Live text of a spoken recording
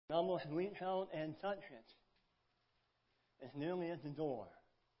almost reach out and touch it. It's nearly at the door.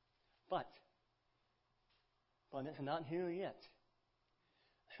 But it's not here yet.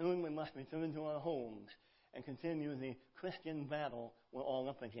 Soon we must return to our homes and continue the Christian battle we're all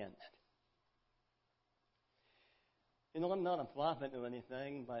up against. You know, I'm not a prophet or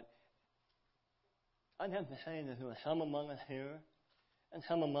anything, but I'd have to say that there are some among us here and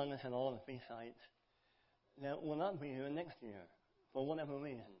some among us at all the feast sites that will not be here next year for whatever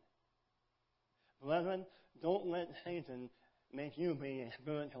reason. Brethren, don't let Satan make you be a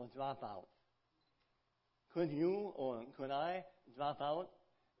spiritual dropout. Could you or could I drop out,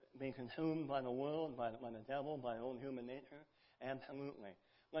 be consumed by the world, by the devil, by our own human nature? Absolutely.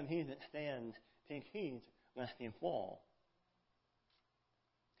 When he that stands, take heed lest he fall.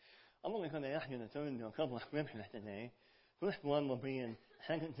 I'm only going to ask you to turn to a couple of scriptures today. First one will be in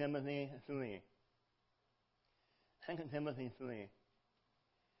 2 Timothy 3. 2 Timothy 3.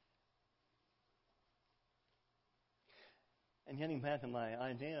 And getting back to my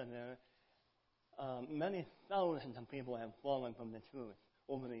idea there, many thousands of people have fallen from the truth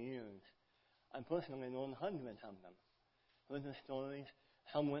over the years. I've personally known hundreds of them. Heard the stories.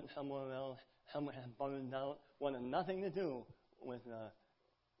 Some went somewhere else. Some have burned out. Wanted nothing to do with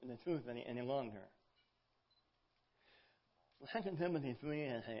the truth any longer. Well, 2 Timothy 3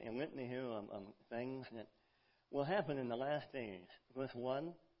 has a litany here of things that will happen in the last days. Verse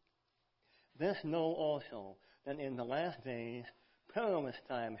 1, this know also, that in the last days perilous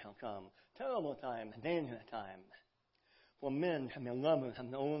times shall come, terrible times, dangerous times. For men shall be lovers of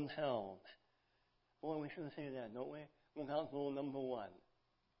their own selves. Boy, we should say that, don't we? Look out for rule number 1.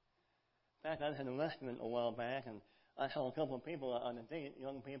 In fact, I was in a restaurant a while back, and I saw a couple of people on a date,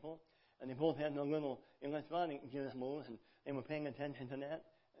 young people, and they both had their little electronic gizmos, and they were paying attention to that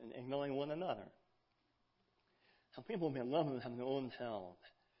and ignoring one another. So people will be lovers of their own selves.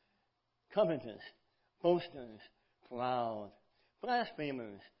 Covetous, boasters, proud,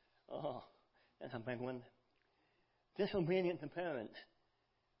 blasphemers. Oh, that's a big one. Disobedient to parents,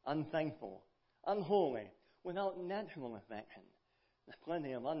 unthankful, unholy, without natural affection. There's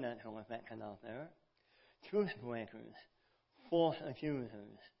plenty of unnatural affection out there. Truce breakers, false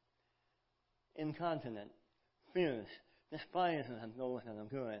accusers, incontinent, fierce, despisers of those that are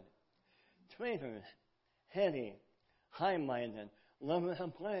good, traitors, heady, high-minded, lovers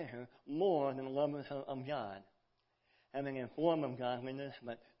of pleasure more than lovers of God, having a form of godliness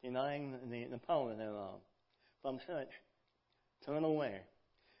but denying the power thereof. From such, turn away.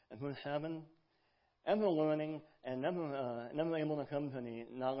 And verse 7, ever learning and never able to come to the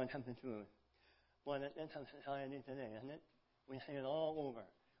knowledge of the truth. Boy, that's our society today, isn't it? We see it all over.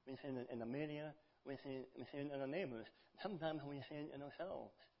 We see it in the media. We see it in our neighbors. Sometimes we see it in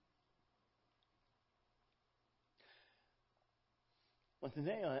ourselves. Well,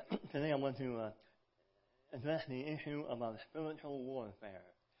 today I want to address the issue of our spiritual warfare.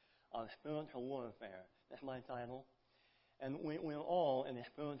 Our spiritual warfare. That's my title. And we're all in a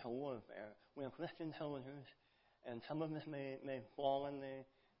spiritual warfare. We are Christian soldiers, and some of us may fall in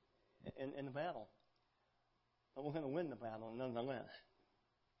the battle. But we're going to win the battle nonetheless.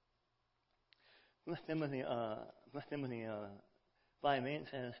 1 Timothy 5:8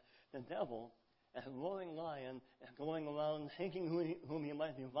 says, the devil, as a roaring lion, is going around seeking whom he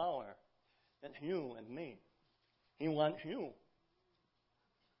might devour. That's you and me. He wants you.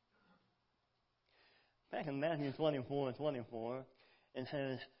 Back in Matthew 24:24, it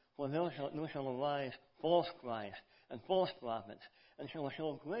says, for there shall arise false Christ and false prophets, and shall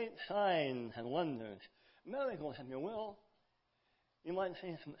show great signs and wonders, miracles if you will. You might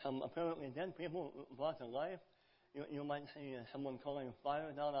see some apparently dead people brought to life. You might see someone calling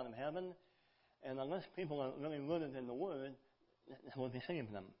fire down out of heaven. And unless people are really rooted in the Word, this will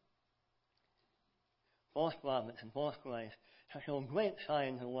deceive them. False prophets and false Christ shall show great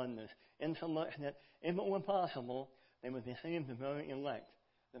signs and wonders, insomuch that if it were possible, they would deceive the very elect,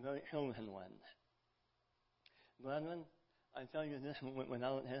 the very chosen ones. Brethren, I tell you this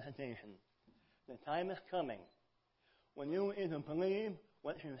without hesitation. The time is coming when you either believe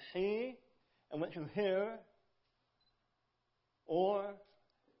what you see and what you hear, or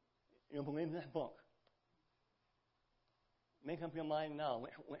you believe this book. Make up your mind now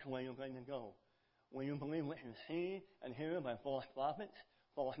which way you're going to go. Will you believe what you see and hear by false prophets,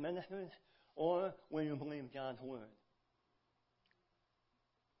 false ministers, or will you believe God's Word?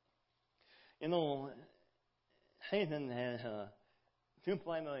 You know, Satan has two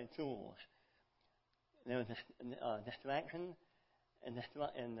primary tools. There's distraction and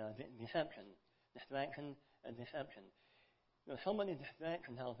deception. Distraction and deception. There's so many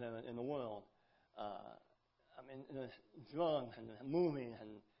distractions out there in the world. There's drugs and there's movies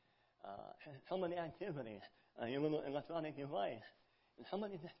so many activities, your little electronic device, and so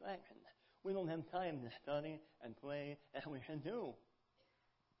many distractions. We don't have time to study and pray as we should do.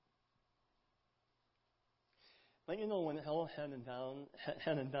 But you know, when it's all said and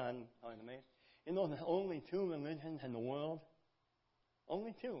done, pardon me, you know there's only 2 religions in the world.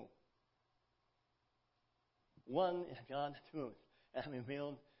 Only 2. One is God's truth, as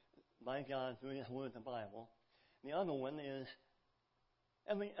revealed by God through His Word, the Bible. The other one is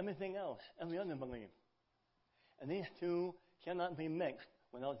everything else, every other belief. And these 2 cannot be mixed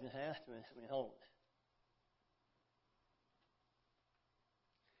without disastrous results.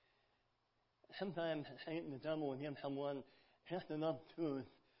 Sometimes Satan, the devil, will give someone just enough truth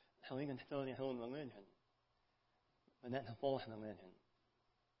so he can start his own religion. But that's a false religion.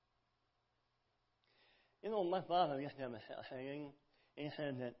 You know, my father used to have a saying. He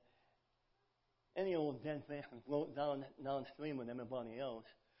said that any old dead fish can float downstream with everybody else,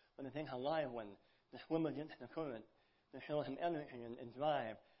 but it takes a live one to swim against the current, to show some energy and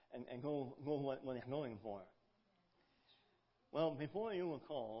drive and go what he's going for. Well, before you were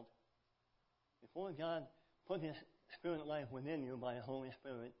called, before God put His spirit life within you by the Holy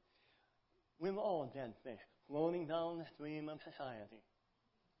Spirit, we were all dead fish floating down the stream of society,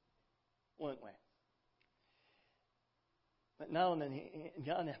 weren't we? But now that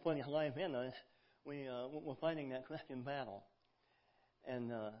God has put His life in us, we're fighting that Christian battle.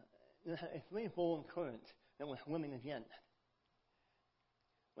 And there's a threefold current that we're swimming against.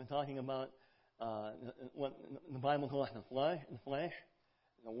 We're talking about what the Bible calls the flesh,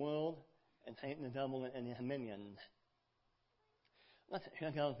 the world, and Satan, the devil, and his minions. Let's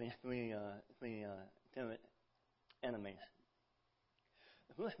check out these three enemies.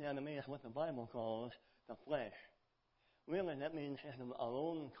 The first enemy is what the Bible calls the flesh. Really, that means our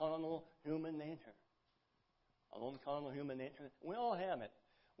own carnal human nature. Our own carnal human nature. We all have it.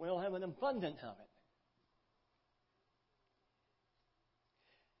 We all have an abundance of it.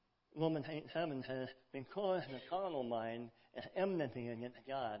 Romans 8:7 says, because the carnal mind is enmity against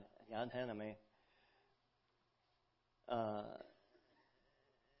God, God's enemy,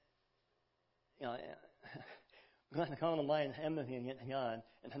 because the carnal mind is enmity against God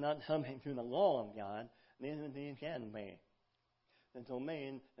and is not subject to the law of God, neither indeed can be. The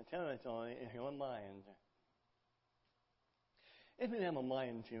domain, the territory is your mind. If you have a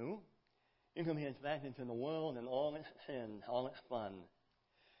mind to, you can be attracted to the world and all its sins, all its fun.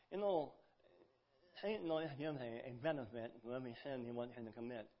 You know, Satan always gives a benefit for every sin he wants you to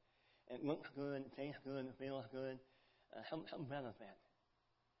commit. It looks good, it tastes good, it feels good, some benefit.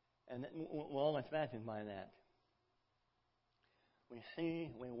 And we're all attracted by that. We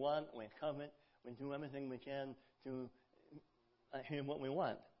see, we want, we covet, we do everything we can to achieve what we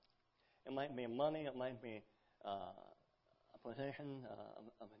want. It might be money, it might be a position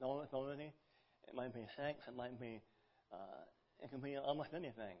of authority, it might be sex, it might be, it can be almost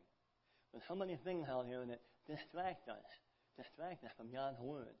anything. There's so many things out here that distract us from God's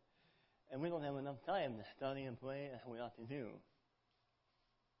Word. And we don't have enough time to study and pray as we ought to do.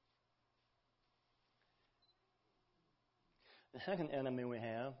 The second enemy we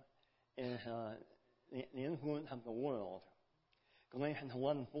have is the influence of the world. Galatians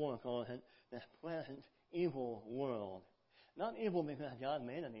 1:4 calls it this present evil world. Not evil because God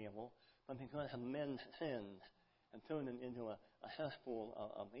made it evil, but because of men's sins and turned it into a cesspool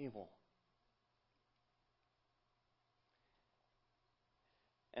of evil.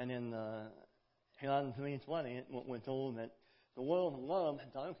 And in John 3:20, we're told that the world loves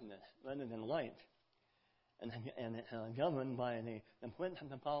darkness rather than light. And it's governed by the prince of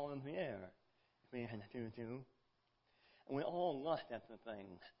the power of the air, Ephesians 2:2. And we all lust after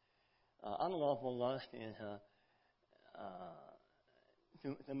things. Unlawful lust is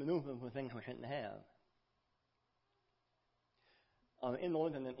to maneuver for things we shouldn't have. Our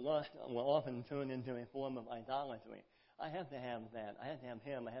inordinate lust will often turn into a form of idolatry. I have to have that. I have to have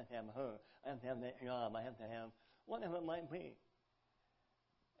him. I have to have her. I have to have that job. I have to have whatever it might be.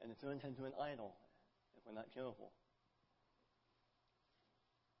 And it turns into an idol if we're not careful.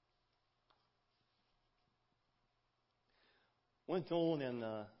 We're told in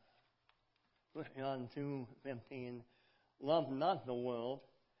 1 John 2:15, love not the world,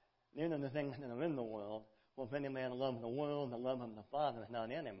 neither the things that are in the world. For if any man love the world, the love of the Father is not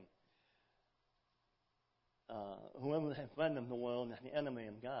in him. Whoever is a friend of the world is the enemy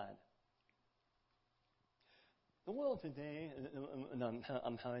of God. The world today,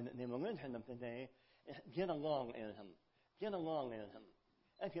 the religion of today is get-alongism,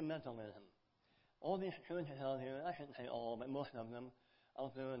 ecumenicalism. All these churches out here, I shouldn't say all, but most of them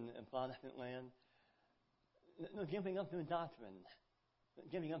out there in Protestant land, they're giving up their doctrines.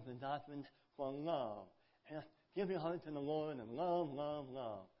 giving up the doctrines for love. Just give your heart to the Lord and love, love,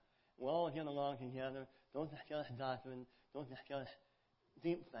 love. We'll all get along together. Don't discuss doctrine. Don't discuss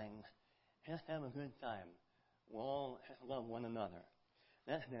deep things. Just have a good time. We'll all love one another.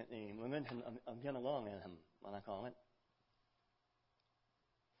 That's the religion of get alongism, what I call it.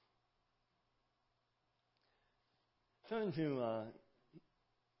 Turn to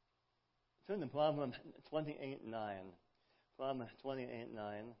Proverbs 28:9. Proverbs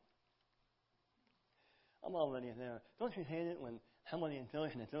 28:9. I'm already there. Don't you hate it when somebody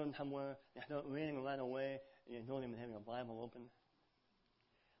tells you to turn somewhere, you start reading right away, and you don't even have your Bible open?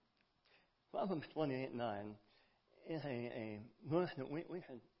 Proverbs 28:9 is a verse that we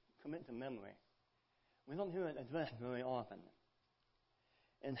should commit to memory. We don't hear it addressed very often.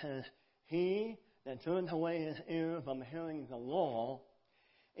 It says, "He that turns away his ear from hearing the law,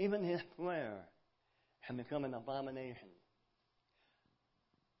 even his prayer can become an abomination."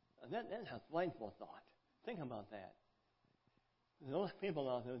 That's a frightful thought. Think about that. Those people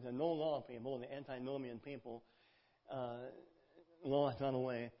out there, the no-law people, the antinomian people, law is done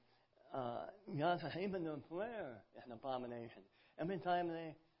away. God says even their prayer is an abomination. Every time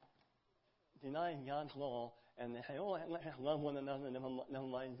they deny God's law and they say, "Oh, let's just love one another, never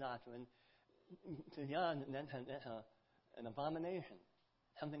mind doctrine," to God, that's an abomination,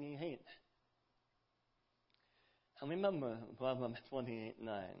 something He hates. So remember Proverbs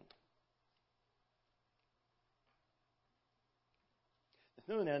 28:9. The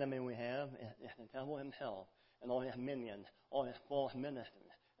third enemy we have is the devil himself and all his minions, all his false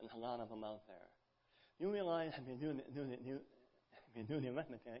ministers, and there's a lot of them out there. You realize if you do the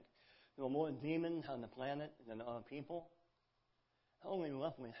arithmetic, there are more demons on the planet than there are people. Only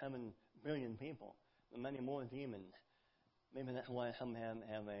roughly 7 billion people. There are many more demons. Maybe that's why some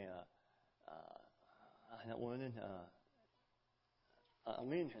have a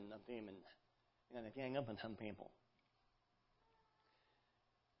legion of demons. You got to gang up on some people.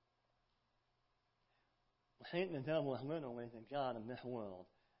 Satan, the devil, is literally the god of this world.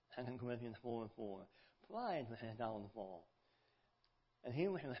 2 Corinthians 4:4. Pride was his downfall. And he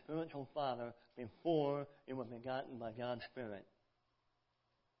was your spiritual father before you were begotten by God's Spirit.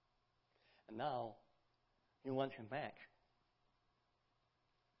 And now, he wants you back.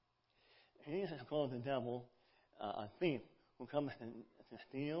 Jesus called the devil a thief who comes to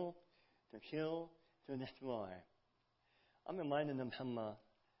steal, to kill, to destroy. I'm reminded of some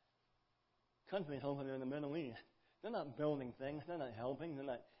countries over there in the Middle East. They're not building things. They're not helping. They're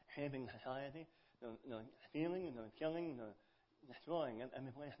not shaping society. They're stealing, they're killing, they're destroying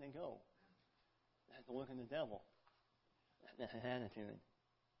every place they go. That's the work of the devil. That's his attitude.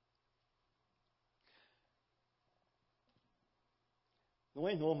 The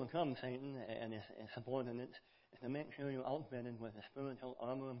way to overcome Satan and his subordinates is to make sure you're outfitted with the spiritual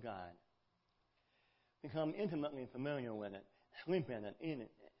armor of God. Become intimately familiar with it. Sleep in it.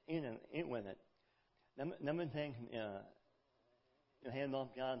 Eat with it. Never take your hand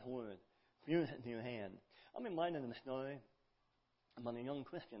off God's word. Fuse it to your hand. I'm reminded of a story about a young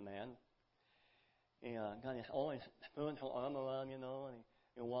Christian man. He got all his spiritual armor on, and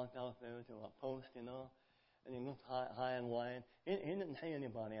he walked out there to a post, and he looked high and wide. He didn't see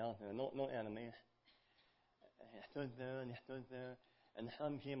anybody out there, no enemies. He stood there, and the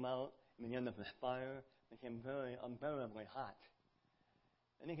sun came out, and began to perspire, became very unbearably hot.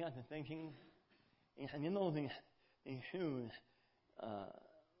 And he got to thinking, he said, these shoes,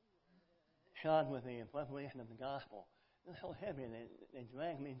 shod with the preparation of the gospel, they're so heavy, they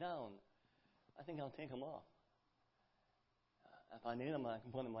drag me down. I think I'll take them off. If I need them, I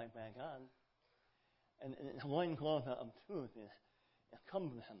can put them right back on. And the loincloth of truth is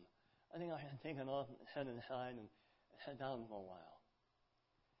cumbersome. I think I should take it off and set it aside and sit down for a while.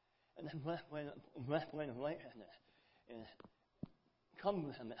 And this breastplate of righteousness is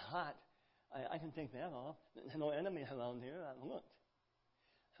cumbersome, it's hot. I can take that off. There's no enemies around here. I've looked.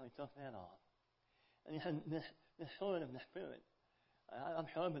 So he took that off. And he said, this sword of the Spirit, I've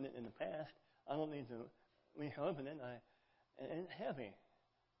sharpened it in the past. I don't need to resharpen it. And it's heavy.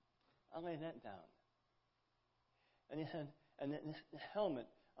 I'll lay that down. And he said, and this helmet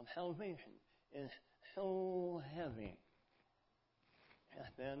of salvation is so heavy.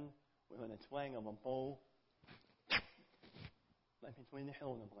 Just then, we heard a twang of a bow right between the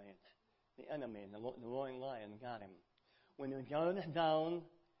shoulder blades. The enemy, the roaring lion, got him. When your guard is down,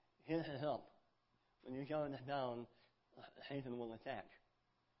 his is up. When your guard is down, Satan will attack.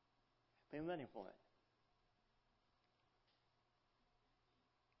 Be ready for it.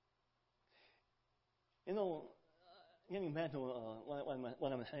 Getting back to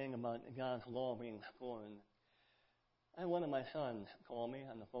what I was saying about God's law being scorned, I had one of my sons call me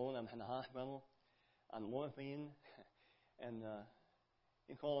on the phone. I'm in the hospital on morphine, and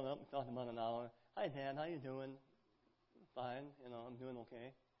he called up, talked about an hour. Hi, Dad, how you doing? Fine, I'm doing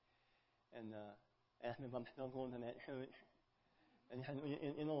okay. And asked me if I'm still going to that church. And he said,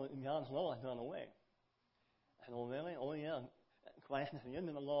 God's law has gone away. I said, oh, really? Oh, yeah. Christ is the end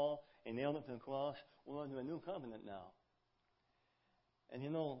of the law. He nailed it to the cross. We're under a new covenant now. And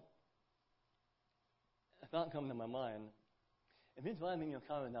a thought comes to my mind. If you're driving your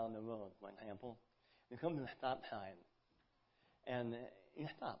car down the road, for example, you come to a stop sign, and you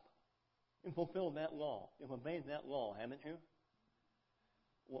stop. You fulfilled that law. You've obeyed that law, haven't you?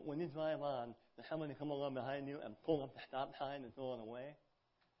 When you drive on, does somebody come along behind you and pull up the stop sign and throw it away?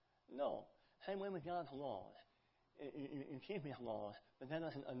 No. Same way with God's laws. You keep His laws, but that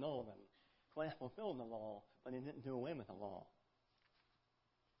doesn't annul them. Christ fulfilled the law, but He didn't do away with the law.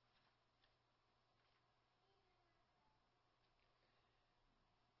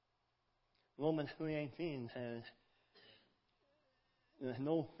 Romans 3:18 says, there's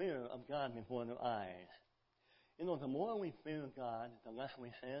no fear of God before their eyes. The more we fear God, the less we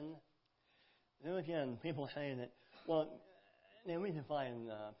sin. There again, people say that, they redefine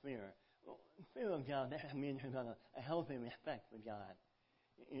fear. Fear of God, that means you've got a healthy respect for God.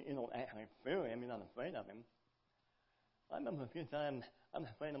 You don't actually fear Him, you're not afraid of Him. I remember a few times I was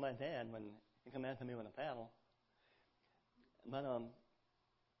afraid of my dad when he came after me with a paddle. But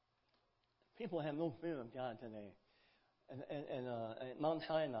people have no fear of God today. And at Mount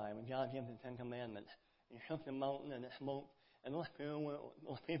Sinai, when God gave the Ten Commandments, He shook the mountain and it smoked, and those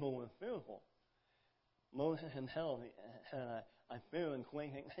people were fearful. Moses himself said, I fear and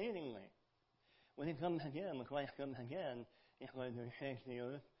quake exceedingly. When He comes again, when Christ comes again, He's going to shake the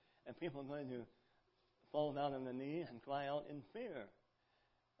earth, and people are going to fall down on their knees and cry out in fear.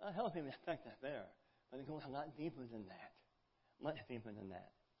 A healthy respect is there, but it goes a lot deeper than that, much deeper than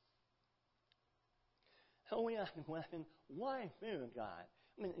that. So we ask the question, why fear God?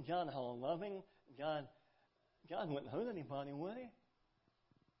 I mean, God is all loving. God wouldn't hurt anybody, would He?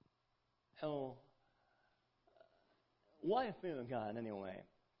 So, why fear God anyway?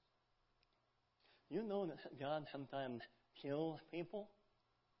 You know that God sometimes kills people?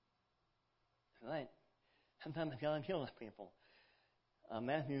 Right. Sometimes God kills people.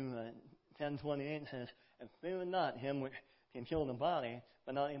 Matthew 10:28 says, and fear not him which can kill the body,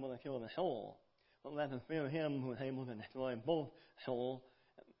 but not able to kill the soul. But rather fear Him who is able to destroy both soul,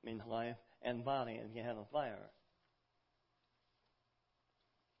 means life, and body in the hell of fire.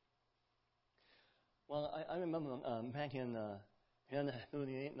 Well, I remember back in Genesis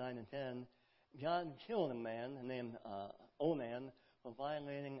 38, 9, and 10, God killed a man named Onan for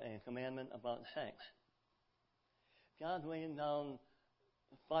violating a commandment about sex. God rained down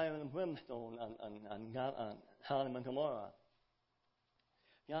fire and brimstone on Sodom and Gomorrah.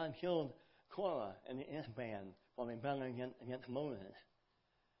 God killed Korah and his band for rebelling against Moses.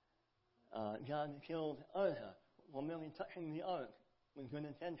 God killed Uzzah for merely touching the ark with good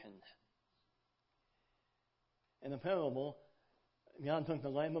intentions. In the parable, God took the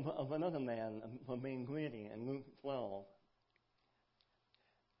life of another man for being greedy in Luke 12.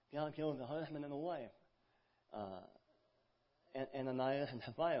 God killed the husband and the wife, Ananias and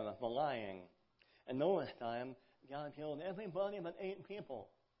Sapphira, for lying. In Noah's time, God killed everybody but 8 people.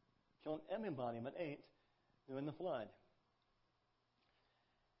 Killed everybody but 8 during the flood.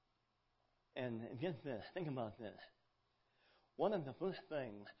 And get this, think about this. One of the first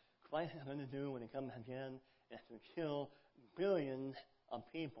things Christ is going to do when He comes again is to kill billions of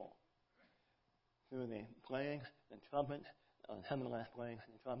people through the plagues, the trumpets, some of the last plagues,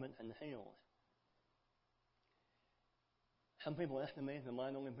 the trumpets, and the seals. Some people estimate there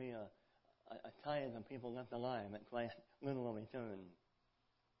might only be a tithe of people left alive at Christ's literal return.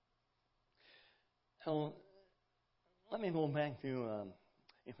 So, let me go back to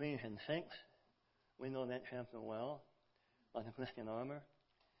Ephesians 6. We know that chapter well, about the Christian armor.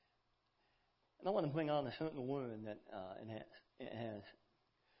 And I want to bring out a certain word that it has.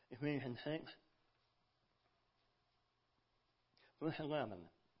 Ephesians 6, verse 11.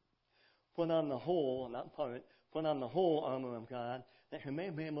 Put on the whole, not part, put on the whole armor of God, that you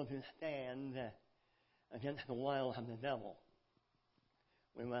may be able to stand against the wiles of the devil.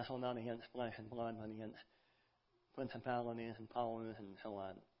 We wrestle not against flesh and blood, but against principalities and powers and so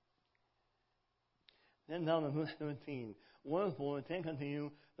on. Then down to verse 13. Wherefore, take unto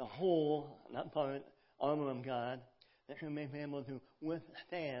you the whole, not part, armor of God, that you may be able to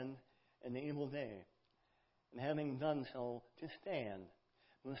withstand in the evil day. And having done so, to stand.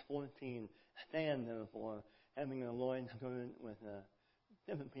 Verse 14. Stand, therefore, having your loins girded with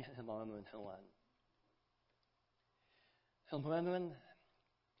different pieces of armor and so on. So, brethren,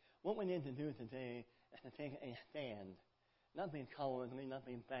 what we need to do today is to take a stand. Not being cowardly, not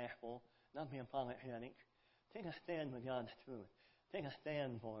being bashful, not being apologetic. Take a stand for God's truth. Take a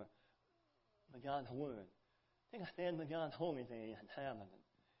stand for God's word. Take a stand for God's holy days and Sabbath and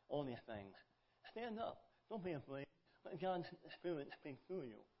all these things. Stand up. Don't be afraid. Let God's Spirit speak through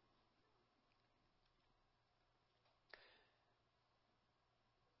you.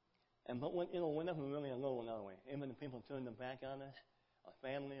 But we're never really alone, are we? Even if people turn their back on us, our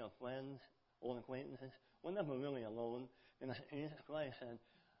family, our friends, old acquaintances, we're never really alone. And Jesus Christ said,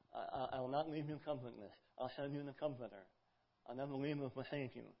 I will not leave you comfortless. I'll send you the Comforter. I'll never leave or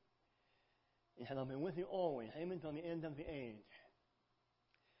forsake you. He said, I'll be with you always, even till the end of the age.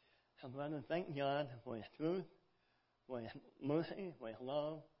 So, brethren, thank God for His truth, for His mercy, for His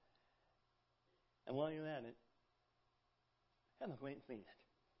love. And while you're at it, have a great feast.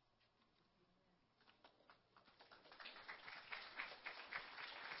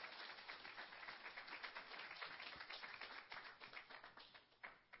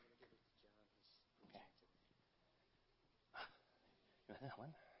 That one.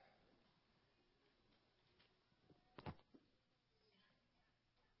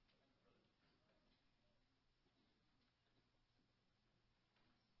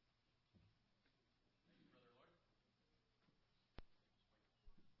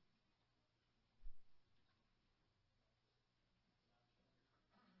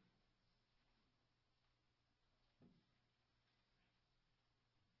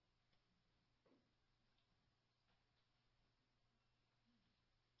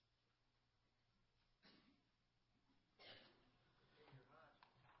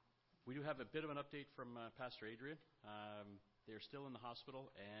 We do have a bit of an update from Pastor Adrian. They're still in the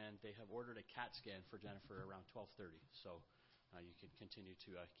hospital, and they have ordered a CAT scan for Jennifer around 12:30. So you can continue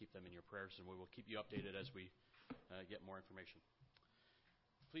to keep them in your prayers, and we will keep you updated as we get more information.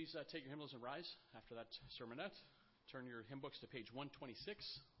 Please take your hymnals and rise after that sermonette. Turn your hymn books to page 126.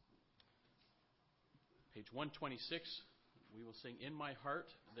 Page 126, we will sing, In My Heart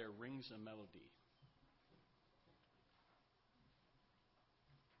There Rings a Melody.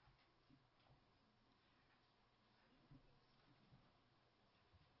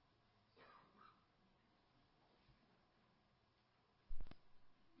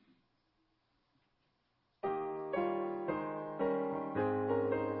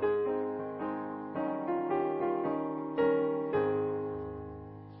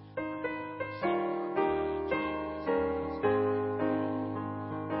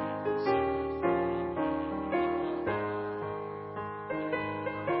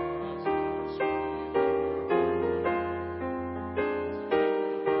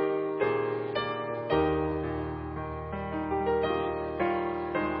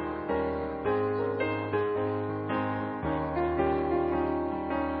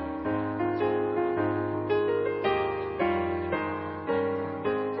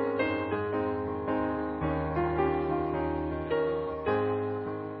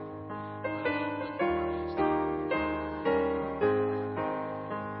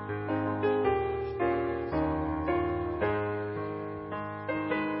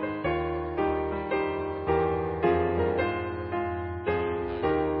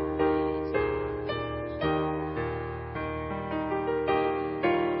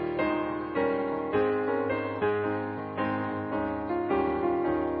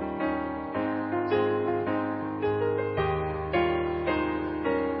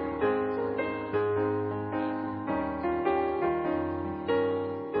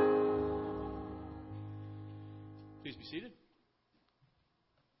 Seated.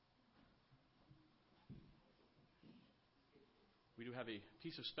 We do have a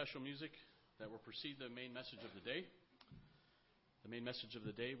piece of special music that will precede the main message of the day. The main message of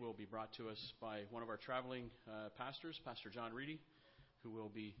the day will be brought to us by one of our traveling pastors, Pastor John Reedy, who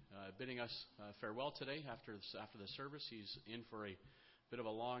will be bidding us farewell today after the service. He's in for a bit of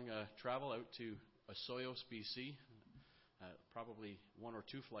a long travel out to Osoyoos, BC. Probably one or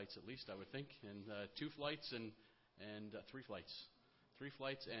two flights at least, I would think, and 2 flights and 3 flights. 3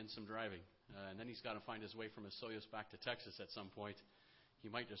 flights and some driving. And then he's got to find his way from Osoyoos back to Texas at some point. He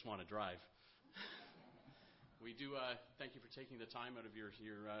might just want to drive. We do thank you for taking the time out of your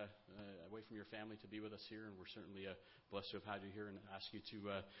away from your family to be with us here, and we're certainly blessed to have had you here and ask you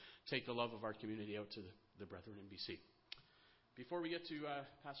to take the love of our community out to the brethren in BC. Before we get to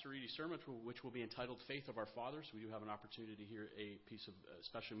Pastor Reedy's sermon, which will be entitled Faith of Our Fathers, we do have an opportunity to hear a piece of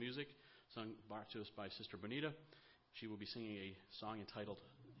special music sung brought to us by Sister Bonita. She will be singing a song entitled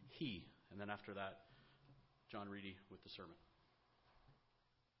He, and then after that, John Reedy with the sermon.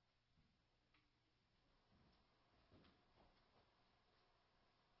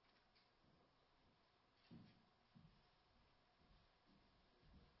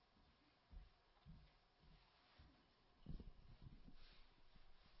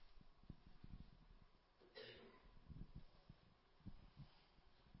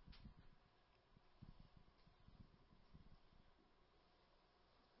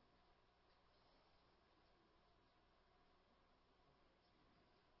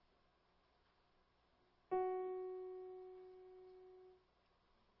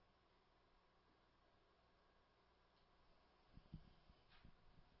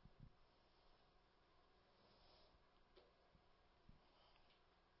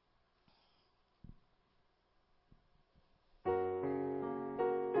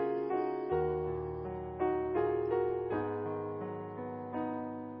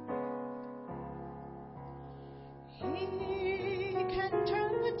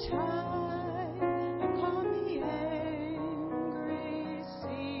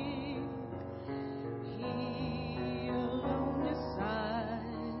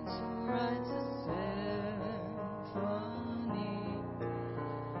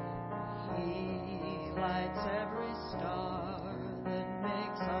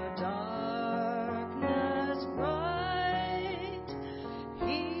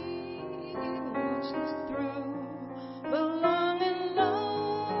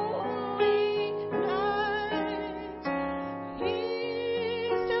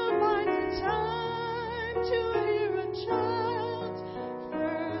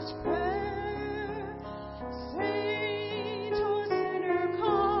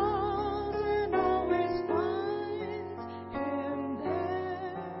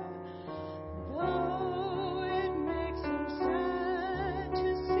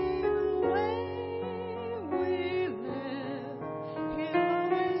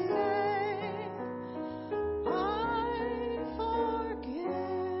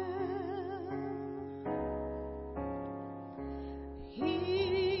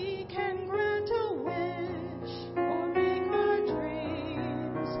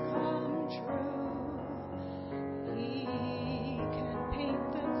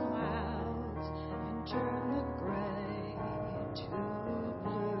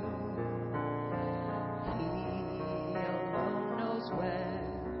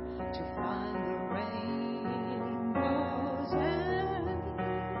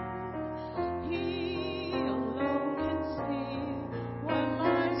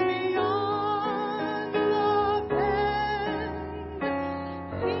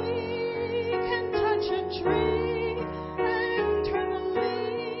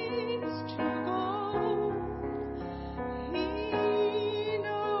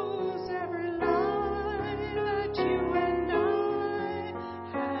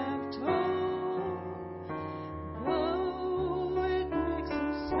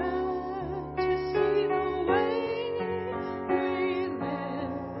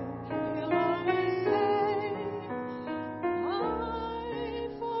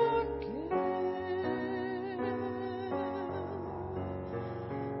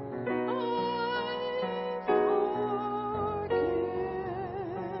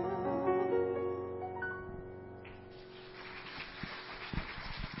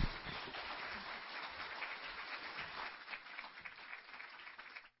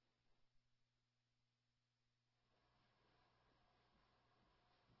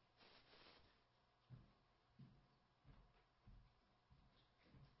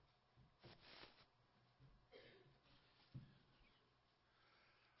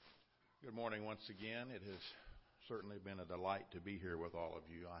 Good morning once again. It has certainly been a delight to be here with all of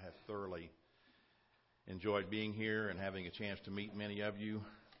you. I have thoroughly enjoyed being here and having a chance to meet many of you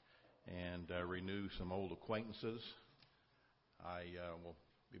and renew some old acquaintances. I will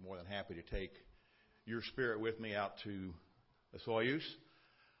be more than happy to take your spirit with me out to the Soyuz.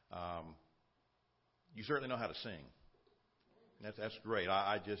 You certainly know how to sing. That's great.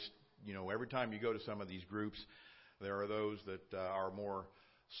 I just, every time you go to some of these groups, there are those that are more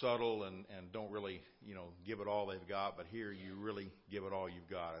subtle and don't really, give it all they've got. But here you really give it all you've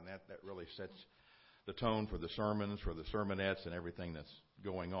got. And that really sets the tone for the sermons, for the sermonettes, and everything that's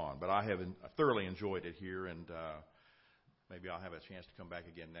going on. But I have thoroughly enjoyed it here, and maybe I'll have a chance to come back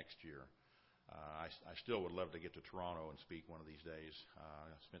again next year. I still would love to get to Toronto and speak one of these days.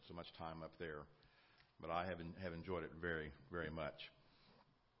 I spent so much time up there. But I have enjoyed it very, very much.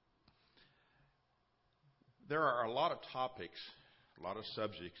 There are a lot of topics, a lot of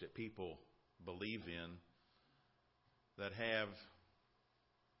subjects that people believe in that have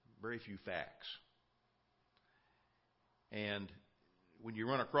very few facts. And when you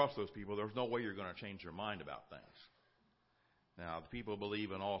run across those people, there's no way you're going to change their mind about things. Now, the people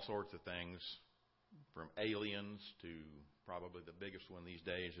believe in all sorts of things, from aliens to probably the biggest one these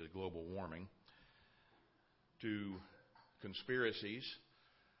days is global warming, to conspiracies.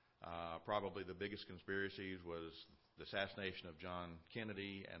 Probably the biggest conspiracies was the assassination of John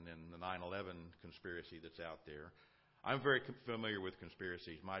Kennedy and then the 9/11 conspiracy that's out there. I'm very familiar with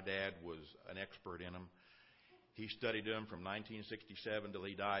conspiracies. My dad was an expert in them. He studied them from 1967 till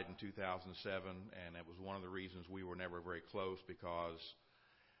he died in 2007, and it was one of the reasons we were never very close, because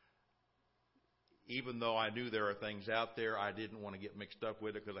even though I knew there are things out there, I didn't want to get mixed up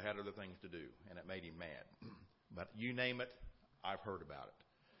with it because I had other things to do, and it made him mad. But you name it, I've heard about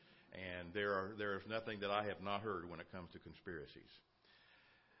it. And there is nothing that I have not heard when it comes to conspiracies.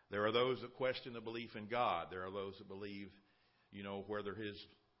 There are those that question the belief in God. There are those that believe, whether His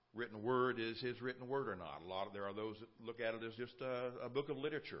written word is His written word or not. There are those that look at it as just a book of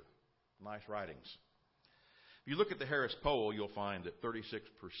literature, nice writings. If you look at the Harris poll, you'll find that 36%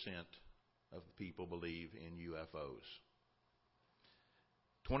 of the people believe in UFOs.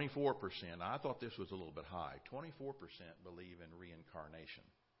 24%, I thought this was a little bit high, 24% believe in reincarnation.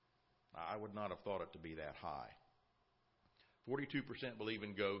 I would not have thought it to be that high. 42% believe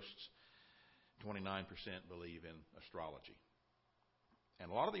in ghosts, 29% believe in astrology.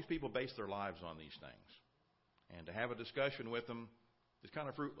 And a lot of these people base their lives on these things. And to have a discussion with them is kind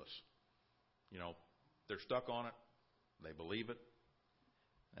of fruitless. They're stuck on it. They believe it.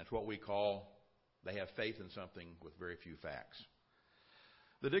 That's what we call, they have faith in something with very few facts.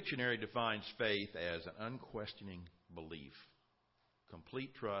 The dictionary defines faith as an unquestioning belief,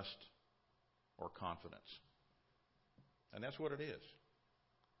 complete trust, or confidence. And that's what it is.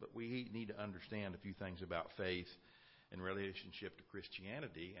 But we need to understand a few things about faith in relationship to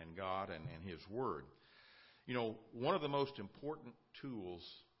Christianity and God and His Word. One of the most important tools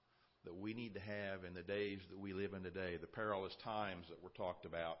that we need to have in the days that we live in today, the perilous times that were talked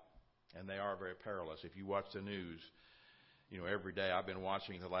about, and they are very perilous. If you watch the news, every day, I've been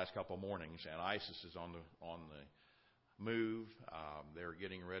watching the last couple of mornings, and ISIS is on the move. They're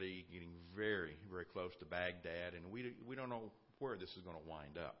getting ready, getting very, very close to Baghdad, and we don't know where this is going to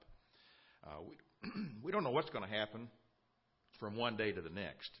wind up. We don't know what's going to happen from one day to the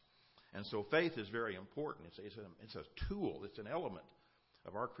next. And so faith is very important. It's a tool. It's an element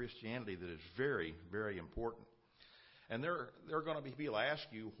of our Christianity that is very, very important. And there are going to be people ask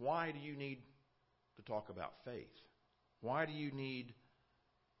you, why do you need to talk about faith? Why do you need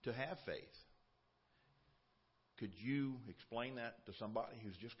to have faith? Could you explain that to somebody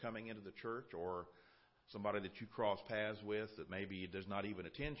who's just coming into the church, or somebody that you cross paths with that maybe does not even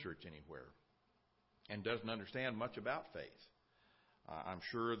attend church anywhere and doesn't understand much about faith? I'm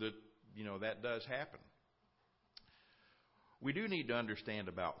sure that, that does happen. We do need to understand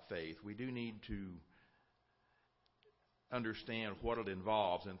about faith. We do need to understand what it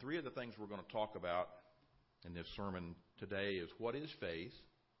involves. And three of the things we're going to talk about in this sermon today is, what is faith?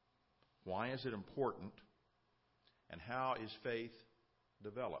 Why is it important? And how is faith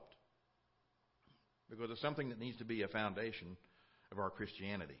developed? Because it's something that needs to be a foundation of our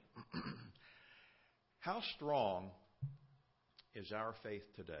Christianity. How strong is our faith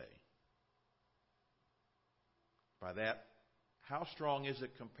today? By that, how strong is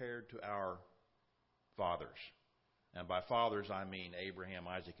it compared to our fathers? And by fathers, I mean Abraham,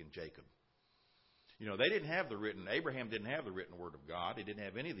 Isaac, and Jacob. Abraham didn't have the written word of God. He didn't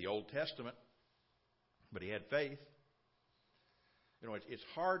have any of the Old Testament, but he had faith. It's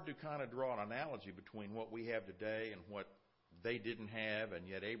hard to kind of draw an analogy between what we have today and what they didn't have, and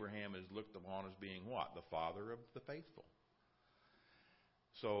yet Abraham is looked upon as being what? The father of the faithful.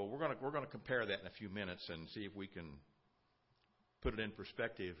 So we're going to compare that in a few minutes and see if we can put it in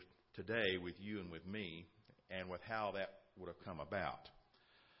perspective today with you and with me, and with how that would have come about.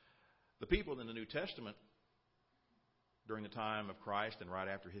 The people in the New Testament during the time of Christ and right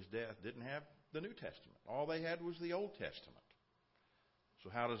after His death didn't have the New Testament. All they had was the Old Testament. So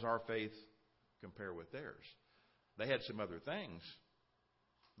how does our faith compare with theirs? They had some other things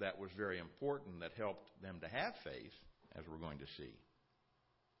that was very important that helped them to have faith, as we're going to see.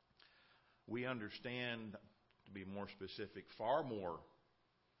 We understand, to be more specific, far more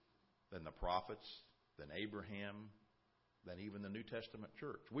than the prophets, than Abraham, than even the New Testament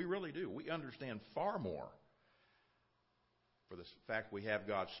church. We really do. We understand far more for the fact we have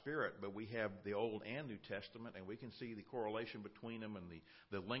God's Spirit, but we have the Old and New Testament, and we can see the correlation between them and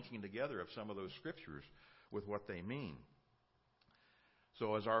the linking together of some of those scriptures with what they mean.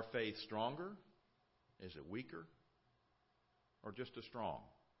 So is our faith stronger? Is it weaker? Or just as strong?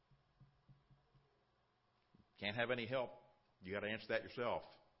 Can't have any help. You got to answer that yourself.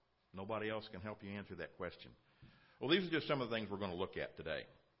 Nobody else can help you answer that question. Well, these are just some of the things we're going to look at today.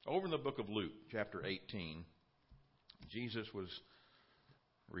 Over in the book of Luke, chapter 18, Jesus was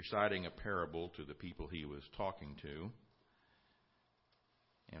reciting a parable to the people He was talking to.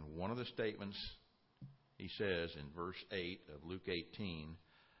 And one of the statements He says in verse 8 of Luke 18,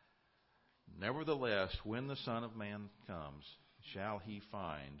 "Nevertheless, when the Son of Man comes, shall He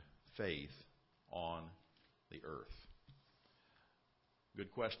find faith on the earth?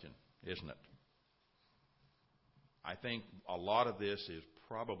 Good question, isn't it? I think a lot of this is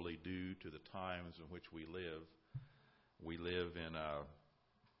probably due to the times in which we live. We live in a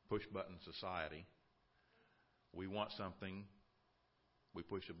push-button society. We want something, we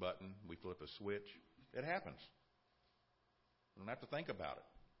push a button, we flip a switch, it happens. You don't have to think about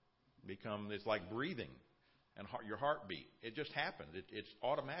it. It's like breathing and your heartbeat. It just happens. It's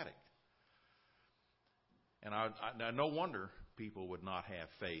automatic. And no wonder people would not have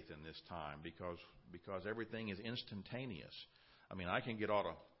faith in this time because everything is instantaneous. I mean, I can get on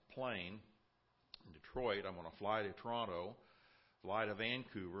a plane in Detroit. I'm going to fly to Toronto, fly to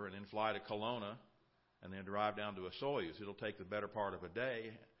Vancouver, and then fly to Kelowna, and then drive down to Osoyoos. It'll take the better part of a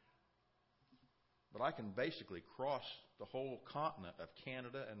day. But I can basically cross the whole continent of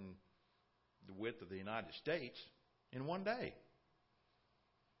Canada and the width of the United States in one day.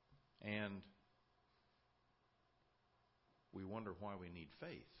 And we wonder why we need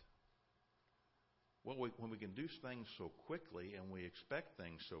faith. Well, when we can do things so quickly and we expect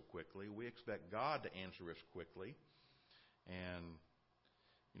things so quickly, we expect God to answer us quickly. And,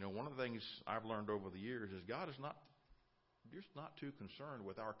 you know, one of the things I've learned over the years is God is just not too concerned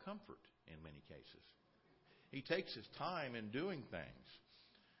with our comfort in many cases. He takes His time in doing things.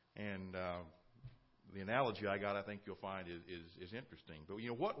 And the analogy I got, I think you'll find is interesting. But, you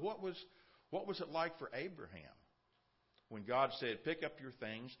know, what was it like for Abraham when God said, pick up your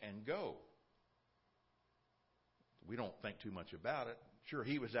things and go? We don't think too much about it. Sure,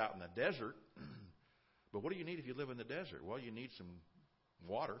 he was out in the desert. But what do you need if you live in the desert? Well, you need some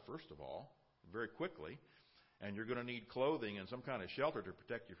water, first of all, very quickly. And you're going to need clothing and some kind of shelter to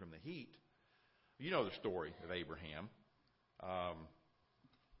protect you from the heat. You know the story of Abraham.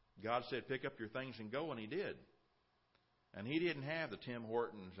 God said, pick up your things and go, and he did. And he didn't have the Tim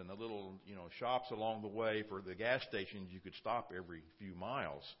Hortons and the little, shops along the way for the gas stations you could stop every few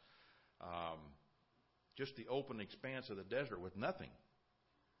miles. Just the open expanse of the desert with nothing.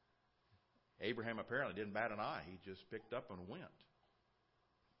 Abraham apparently didn't bat an eye. He just picked up and went.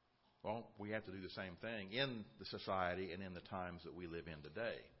 Well, we have to do the same thing in the society and in the times that we live in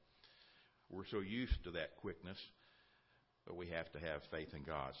today. We're so used to that quickness, but we have to have faith in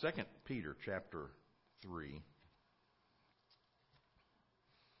God. 2 Peter chapter 3.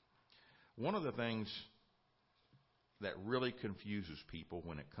 One of the things that really confuses people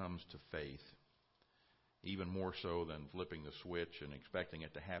when it comes to faith, even more so than flipping the switch and expecting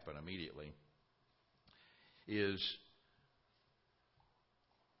it to happen immediately, is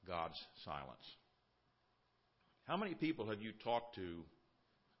God's silence. How many people have you talked to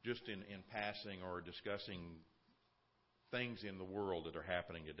just in passing or discussing things in the world that are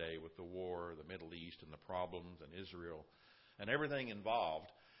happening today with the war, the Middle East, and the problems, and Israel, and everything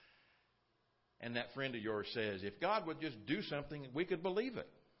involved? And that friend of yours says, if God would just do something, we could believe it.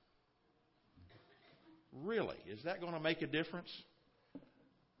 Really? Is that going to make a difference?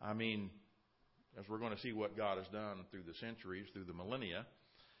 I mean, as we're going to see what God has done through the centuries, through the millennia,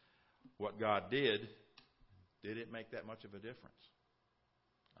 what God did it make that much of a difference?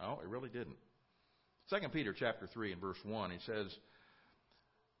 Oh, it really didn't. 2 Peter chapter 3 and verse 1, he says,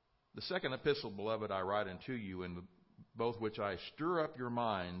 the second epistle, beloved, I write unto you, in both which I stir up your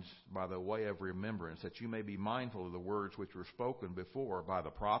minds by the way of remembrance, that you may be mindful of the words which were spoken before by the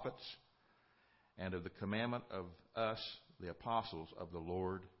prophets, and of the commandment of us, the apostles of the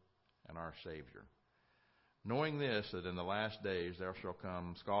Lord and our Savior. Knowing this, that in the last days there shall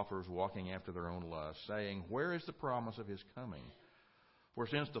come scoffers walking after their own lusts, saying, where is the promise of his coming? For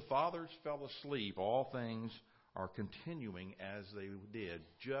since the fathers fell asleep, all things are continuing as they did,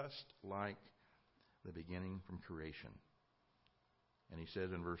 just like the beginning from creation. And he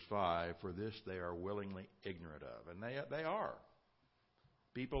says in verse 5, for this they are willingly ignorant of. And they are.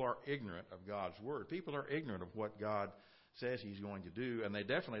 People are ignorant of God's word. People are ignorant of what God says he's going to do, and they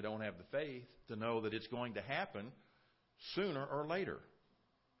definitely don't have the faith to know that it's going to happen sooner or later.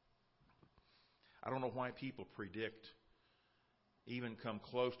 I don't know why people predict, even come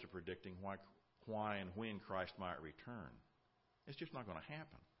close to predicting why and when Christ might return. It's just not going to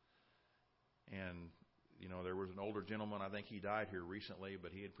happen. And, there was an older gentleman, I think he died here recently,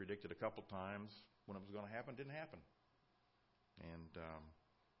 but he had predicted a couple times when it was going to happen. It didn't happen. And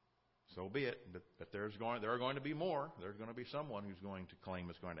so be it. But there are going to be more. There's going to be someone who's going to claim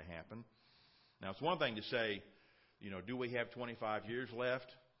it's going to happen. Now, it's one thing to say, do we have 25 years left?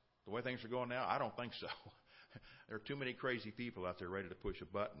 The way things are going now, I don't think so. There are too many crazy people out there ready to push a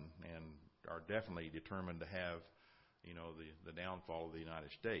button and are definitely determined to have, the downfall of the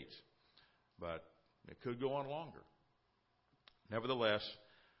United States. But it could go on longer. Nevertheless,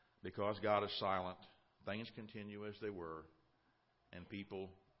 because God is silent, things continue as they were, and people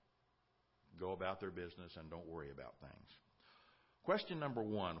go about their business and don't worry about things. Question number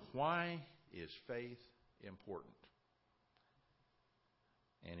 1, why is faith important?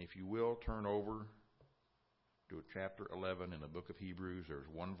 And if you will, turn over to chapter 11 in the book of Hebrews. There's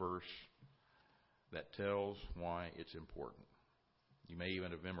one verse that tells why it's important. You may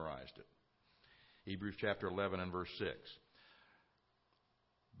even have memorized it. Hebrews chapter 11 and verse 6.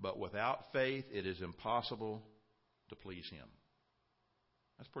 But without faith it is impossible to please Him.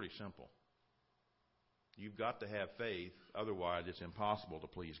 That's pretty simple. You've got to have faith, otherwise it's impossible to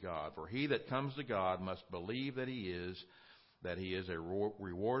please God. For he that comes to God must believe that He is a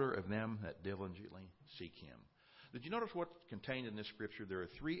rewarder of them that diligently seek Him. Did you notice what's contained in this scripture? There are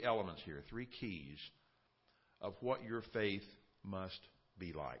 3 elements here, 3 keys of what your faith must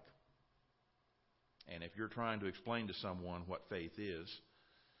be like. And if you're trying to explain to someone what faith is,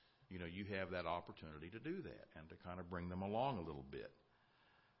 you have that opportunity to do that and to kind of bring them along a little bit.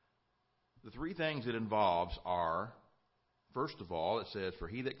 The 3 things it involves are, first of all, it says, for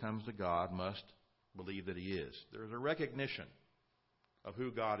he that comes to God must believe that He is. There's a recognition of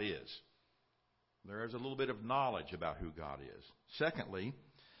who God is. There is a little bit of knowledge about who God is. Secondly,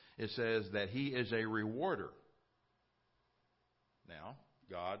 it says that He is a rewarder. Now,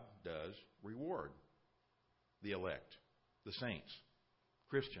 God does reward the elect, the saints,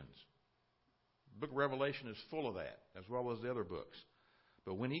 Christians. The book of Revelation is full of that, as well as the other books.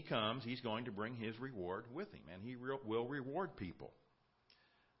 But when He comes, He's going to bring His reward with Him, and He will reward people.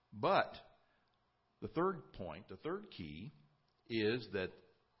 But the third point, the third key, is that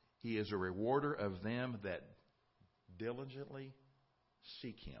He is a rewarder of them that diligently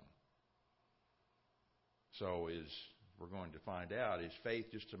seek Him. So we're going to find out, is faith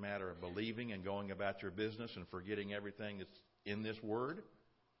just a matter of believing and going about your business and forgetting everything that's in this Word?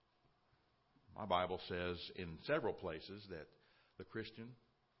 My Bible says in several places that the Christian,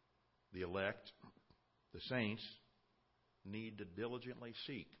 the elect, the saints need to diligently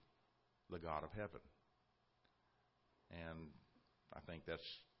seek the God of heaven. And I think that's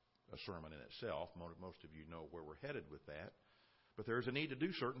a sermon in itself. Most of you know where we're headed with that. But there's a need to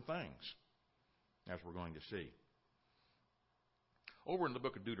do certain things, as we're going to see. Over in the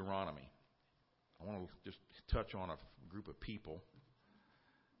book of Deuteronomy, I want to just touch on a group of people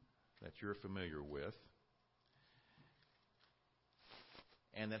that you're familiar with,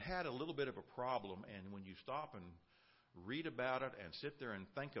 and that had a little bit of a problem. And when you stop and read about it and sit there and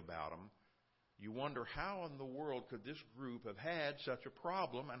think about them, you wonder how in the world could this group have had such a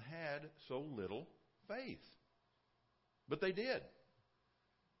problem and had so little faith. But they did.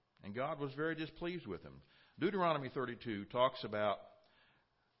 And God was very displeased with them. Deuteronomy 32 talks about,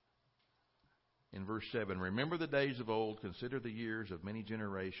 in verse 7, remember the days of old, consider the years of many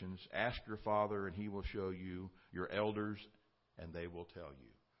generations. Ask your father, and he will show you, your elders, and they will tell you.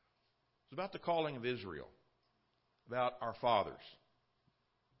 It's about the calling of Israel, about our fathers,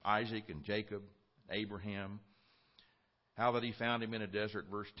 Isaac and Jacob, Abraham, how that He found him in a desert,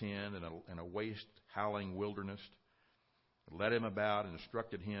 verse 10, in a waste, howling wilderness, led him about and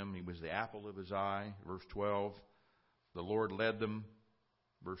instructed him. He was the apple of His eye, verse 12. The Lord led them,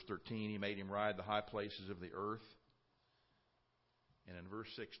 verse 13. He made him ride the high places of the earth. And in verse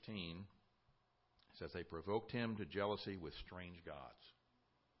 16, it says they provoked him to jealousy with strange gods.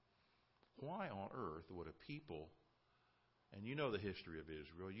 Why on earth would a people, and you know the history of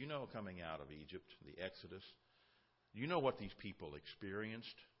Israel, you know coming out of Egypt, the Exodus, you know what these people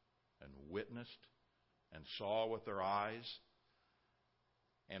experienced and witnessed and saw with their eyes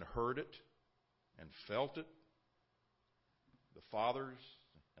and heard it and felt it. The fathers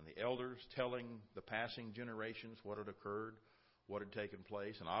and the elders telling the passing generations what had occurred, what had taken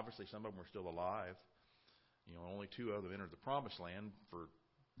place, and obviously some of them were still alive. Only 2 of them entered the promised land for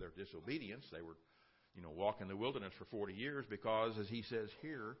their disobedience. They were, walking the wilderness for 40 years because, as he says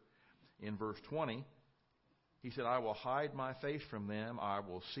here in verse 20, he said, I will hide my face from them. I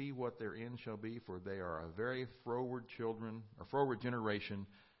will see what their end shall be, for they are a very froward generation,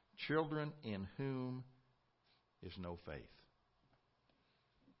 children in whom is no faith.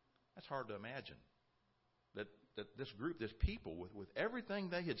 That's hard to imagine. That this group, this people, with everything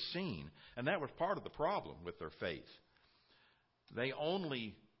they had seen, and that was part of the problem with their faith. They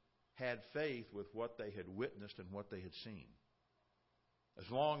only had faith with what they had witnessed and what they had seen. As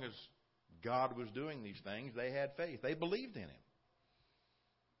long as God was doing these things, they had faith. They believed in Him.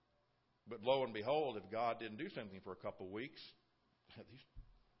 But lo and behold, if God didn't do something for a couple of weeks, these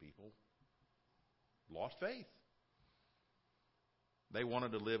people lost faith. They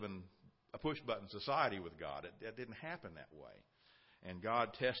wanted to live in a push-button society with God. It didn't happen that way. And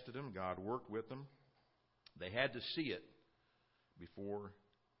God tested them. God worked with them. They had to see it before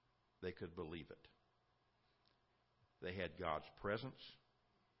they could believe it. They had God's presence.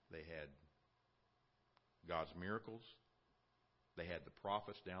 They had God's miracles. They had the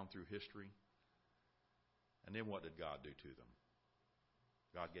prophets down through history. And then what did God do to them?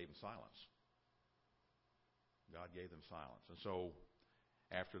 God gave them silence. God gave them silence. And so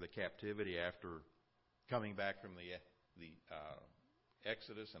after the captivity, after coming back from the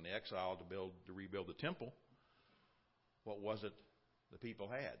Exodus and the exile to rebuild the temple, what was it the people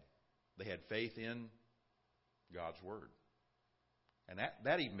had? They had faith in God's Word. And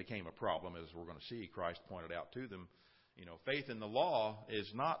that even became a problem, as we're going to see. Christ pointed out to them, faith in the law is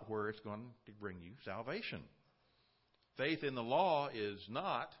not where it's going to bring you salvation. Faith in the law is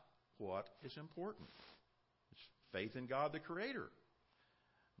not what is important. It's faith in God the Creator.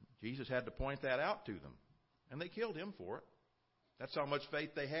 Jesus had to point that out to them. And they killed him for it. That's how much faith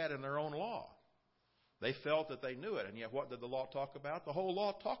they had in their own law. They felt that they knew it. And yet what did the law talk about? The whole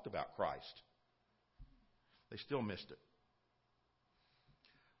law talked about Christ. They still missed it.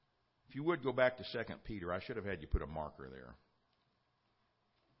 If you would go back to 2 Peter, I should have had you put a marker there.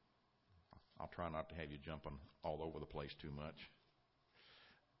 I'll try not to have you jumping all over the place too much.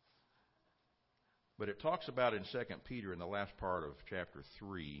 But it talks about in 2 Peter, in the last part of chapter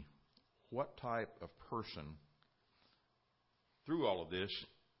 3, what type of person, through all of this,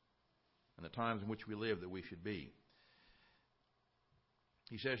 and the times in which we live, that we should be.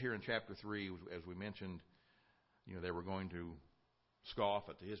 He says here in chapter 3, as we mentioned, they were going to scoff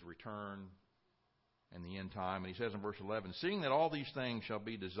at his return and the end time. And he says in verse 11, seeing that all these things shall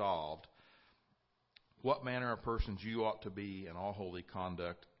be dissolved, what manner of persons you ought to be in all holy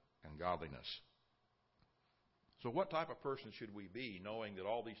conduct and godliness. So what type of person should we be, knowing that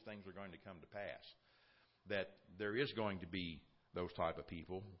all these things are going to come to pass? That there is going to be those type of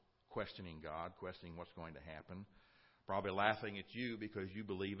people questioning God, questioning what's going to happen, probably laughing at you because you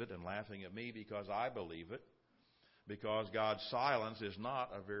believe it, and laughing at me because I believe it, because God's silence is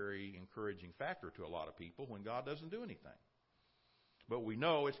not a very encouraging factor to a lot of people when God doesn't do anything. But we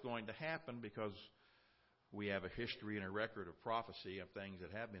know it's going to happen because we have a history and a record of prophecy of things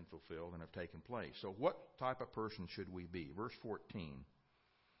that have been fulfilled and have taken place. So what type of person should we be? Verse 14.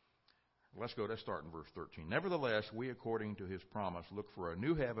 Let's start in verse 13. Nevertheless, we, according to his promise, look for a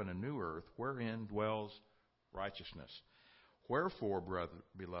new heaven and new earth, wherein dwells righteousness. Wherefore,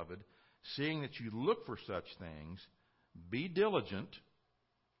 beloved, seeing that you look for such things, be diligent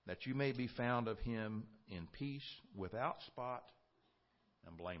that you may be found of him in peace, without spot,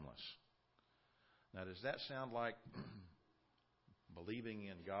 and blameless. Now, does that sound like believing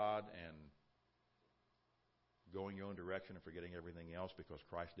in God and going your own direction and forgetting everything else because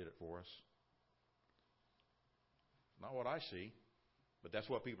Christ did it for us? Not what I see, but that's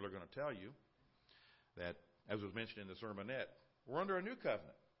what people are going to tell you. That, as was mentioned in the Sermonette, we're under a new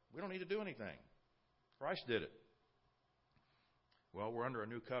covenant. We don't need to do anything. Christ did it. Well, we're under a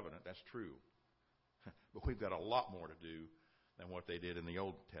new covenant. That's true. But we've got a lot more to do than what they did in the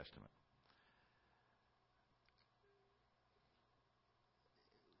Old Testament.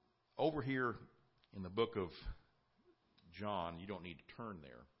 Over here in the book of John, you don't need to turn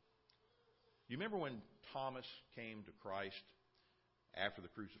there. You remember when Thomas came to Christ after the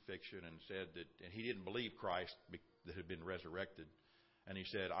crucifixion and said that, and he didn't believe Christ that had been resurrected. And he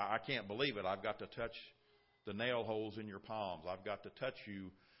said, I can't believe it. I've got to touch the nail holes in your palms. I've got to touch you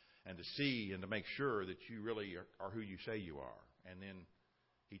and to see and to make sure that you really are who you say you are. And then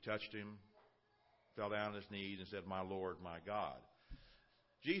he touched him, fell down on his knees and said, my Lord, my God.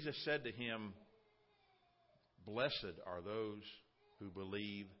 Jesus said to him, blessed are those who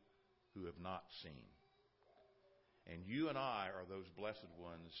believe who have not seen. And you and I are those blessed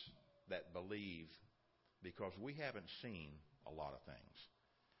ones that believe because we haven't seen a lot of things.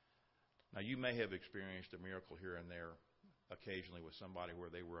 Now, you may have experienced a miracle here and there occasionally with somebody where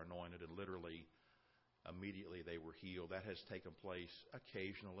they were anointed and literally immediately they were healed. That has taken place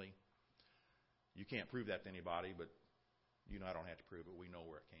occasionally. You can't prove that to anybody, but you and I don't have to prove it. We know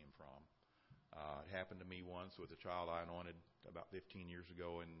where it came from. It happened to me once with a child I anointed about 15 years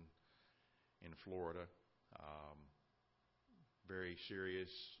ago in Florida. Very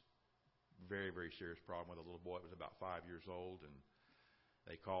serious, very, very serious problem with a little boy. It was about 5 years old, and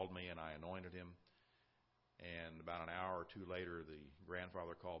they called me, and I anointed him. And about an hour or two later, the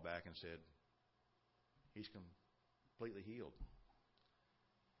grandfather called back and said, he's completely healed.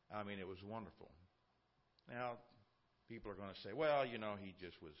 I mean, it was wonderful. Now, people are going to say, well, he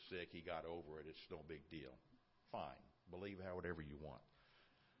just was sick. He got over it. It's no big deal. Fine. Believe whatever you want.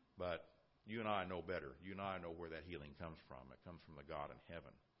 But you and I know better. You and I know where that healing comes from. It comes from the God in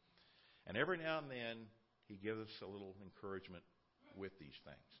heaven. And every now and then, He gives us a little encouragement with these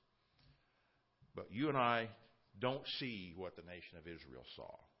things. But you and I don't see what the nation of Israel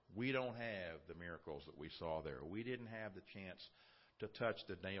saw. We don't have the miracles that we saw there. We didn't have the chance to touch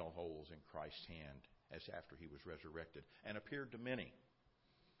the nail holes in Christ's hand as after he was resurrected and appeared to many.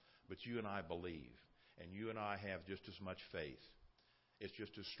 But you and I believe, and you and I have just as much faith. It's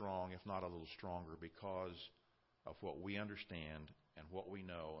just as strong, if not a little stronger, because of what we understand and what we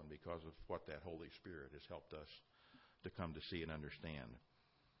know, and because of what that Holy Spirit has helped us to come to see and understand.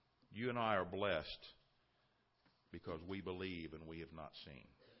 You and I are blessed because we believe and we have not seen.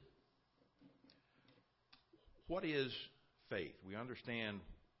 What is faith? We understand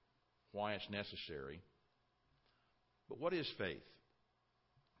why it's necessary. But what is faith?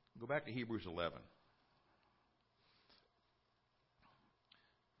 Go back to Hebrews 11.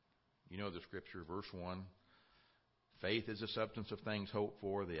 You know the scripture, verse 1. Faith is the substance of things hoped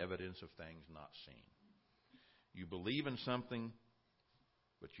for, the evidence of things not seen. You believe in something,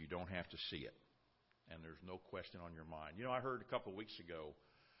 but you don't have to see it. And there's no question on your mind. You know, I heard a couple of weeks ago,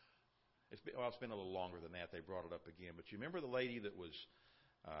 it's been a little longer than that, they brought it up again, but you remember the lady that was,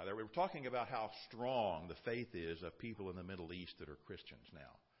 they were talking about how strong the faith is of people in the Middle East that are Christians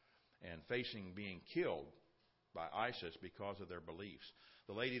now, and facing being killed by ISIS because of their beliefs.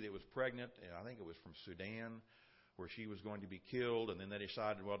 The lady that was pregnant, and I think it was from Sudan, where she was going to be killed, and then they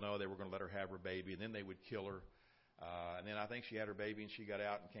decided, well, no, they were going to let her have her baby, and then they would kill her. And then I think she had her baby, and she got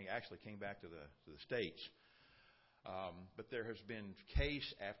out and came back to the States. But there has been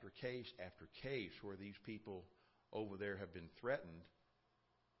case after case after case where these people over there have been threatened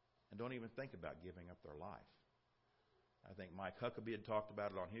and don't even think about giving up their life. I think Mike Huckabee had talked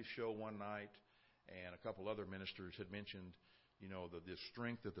about it on his show one night, and a couple other ministers had mentioned, you know, the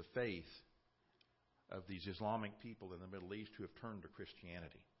strength of the faith of these Islamic people in the Middle East who have turned to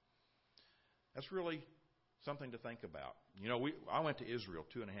Christianity. That's really something to think about. You know, I went to Israel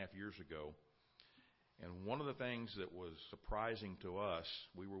 2.5 years ago, and one of the things that was surprising to us,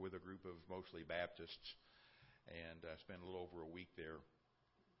 we were with a group of mostly Baptists, and spent a little over a week there,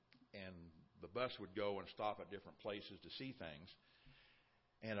 and the bus would go and stop at different places to see things.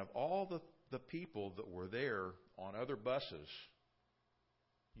 And of all the people that were there on other buses,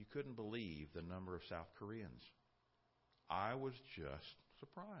 you couldn't believe the number of South Koreans. I was just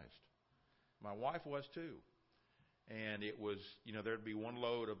surprised. My wife was too. And it was, you know, there'd be one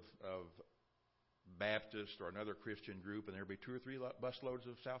load of Baptist or another Christian group, and there'd be 2 or 3 busloads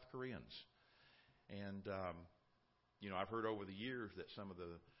of South Koreans. And, you know, I've heard over the years that some of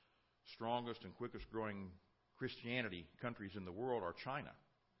the strongest and quickest growing Christianity countries in the world are China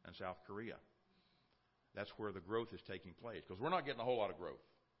and South Korea. That's where the growth is taking place, because we're not getting a whole lot of growth.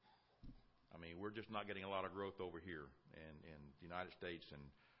 I mean, we're just not getting a lot of growth over here in the United States and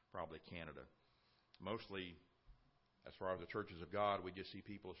probably Canada. Mostly, as far as the churches of God, we just see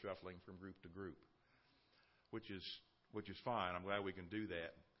people shuffling from group to group, which is fine. I'm glad we can do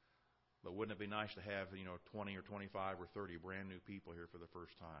that. But wouldn't it be nice to have, you know, 20 or 25 or 30 brand new people here for the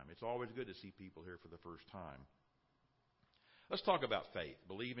first time? It's always good to see people here for the first time. Let's talk about faith,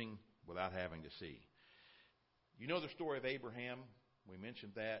 believing without having to see. You know the story of Abraham? We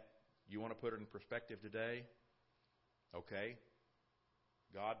mentioned that. You want to put it in perspective today? Okay.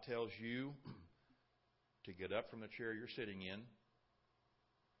 God tells you to get up from the chair you're sitting in.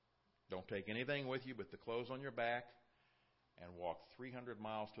 Don't take anything with you but the clothes on your back, and walk 300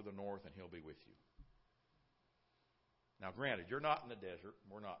 miles to the north, and He'll be with you. Now, granted, you're not in the desert.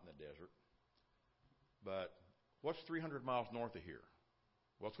 We're not in the desert. But what's 300 miles north of here?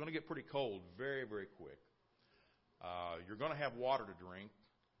 Well, it's going to get pretty cold very, very quick. You're going to have water to drink.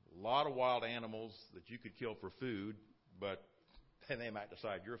 A lot of wild animals that you could kill for food, but then they might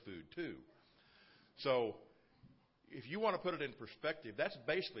decide you're food too. So if you want to put it in perspective, that's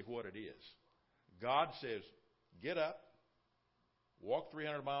basically what it is. God says, get up, walk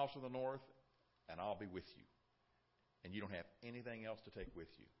 300 miles to the north, and I'll be with you. And you don't have anything else to take with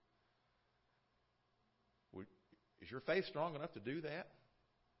you. Is your faith strong enough to do that?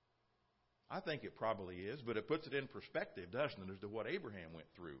 I think it probably is, but it puts it in perspective, doesn't it, as to what Abraham went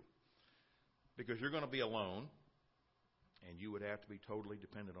through. Because you're going to be alone, and you would have to be totally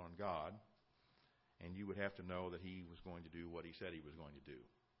dependent on God, and you would have to know that He was going to do what He said He was going to do.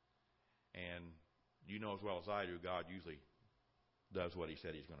 And you know as well as I do, God usually does what He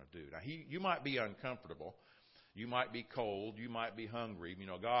said He's going to do. Now, you might be uncomfortable. You might be cold. You might be hungry. You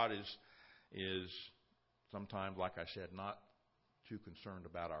know, God is sometimes, like I said, not too concerned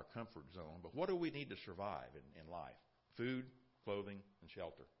about our comfort zone. But what do we need to survive in life? Food, clothing, and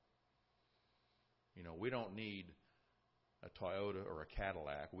shelter. You know, we don't need a Toyota or a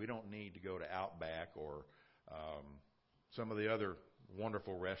Cadillac. We don't need to go to Outback or some of the other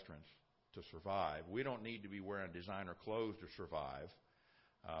wonderful restaurants to survive. We don't need to be wearing designer clothes to survive.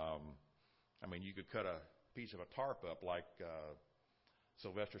 I mean, you could cut a piece of a tarp up like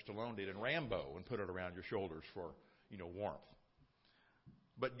Sylvester Stallone did in Rambo and put it around your shoulders for, warmth.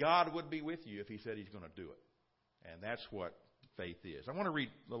 But God would be with you if He said He's going to do it. And that's what faith is. I want to read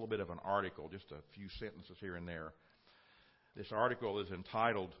a little bit of an article, just a few sentences here and there. This article is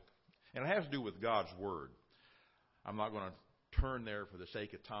entitled, and it has to do with God's Word. I'm not going to turn there for the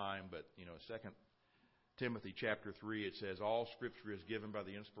sake of time, but, 2 Timothy chapter 3, it says, all Scripture is given by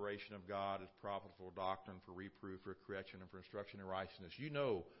the inspiration of God, is profitable for doctrine, for reproof, for correction, and for instruction in righteousness. You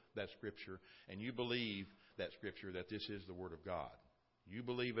know that Scripture, and you believe that Scripture, that this is the Word of God. You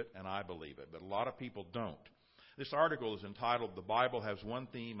believe it, and I believe it, but a lot of people don't. This article is entitled, The Bible Has One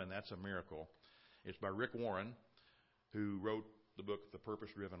Theme, and That's a Miracle. It's by Rick Warren, who wrote the book, The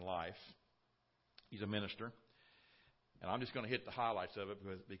Purpose-Driven Life. He's a minister. And I'm just going to hit the highlights of it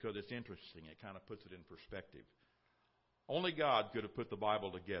because it's interesting. It kind of puts it in perspective. Only God could have put the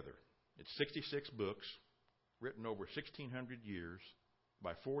Bible together. It's 66 books, written over 1,600 years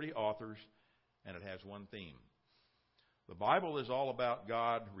by 40 authors, and it has one theme. The Bible is all about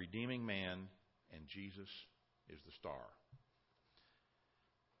God redeeming man, and Jesus is the star.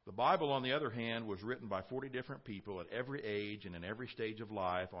 The Bible, on the other hand, was written by 40 different people at every age and in every stage of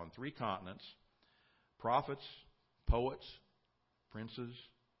life on 3 continents: prophets, poets, princes,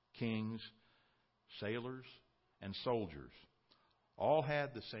 kings, sailors, and soldiers. All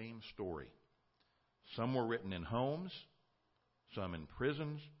had the same story. Some were written in homes, some in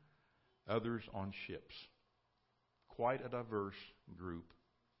prisons, others on ships. Quite a diverse group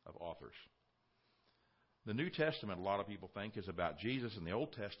of authors. The New Testament, a lot of people think, is about Jesus, and the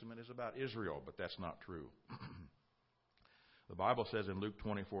Old Testament is about Israel, but that's not true. The Bible says in Luke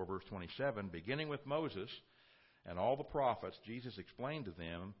 24, verse 27, beginning with Moses and all the prophets, Jesus explained to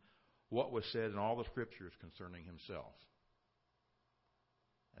them what was said in all the Scriptures concerning Himself.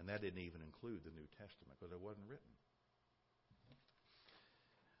 And that didn't even include the New Testament because it wasn't written.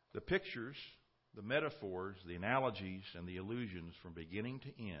 The pictures, the metaphors, the analogies, and the allusions from beginning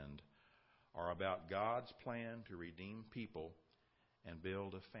to end are about God's plan to redeem people and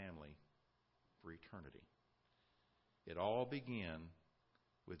build a family for eternity. It all began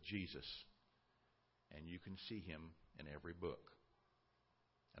with Jesus, and you can see Him in every book.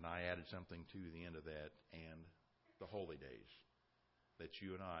 And I added something to the end of that, and the holy days, that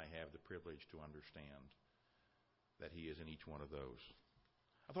you and I have the privilege to understand that He is in each one of those.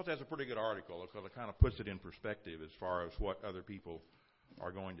 I thought that's a pretty good article because it kind of puts it in perspective as far as what other people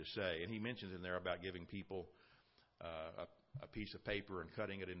are going to say. And he mentions in there about giving people a piece of paper and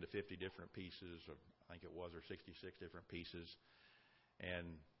cutting it into 50 different pieces, or I think it was, or 66 different pieces, and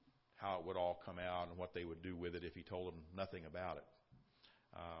how it would all come out and what they would do with it if he told them nothing about it.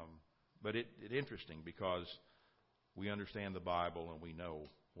 But it's interesting because we understand the Bible and we know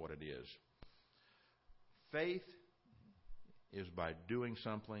what it is. Faith is by doing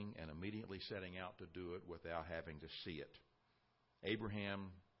something and immediately setting out to do it without having to see it.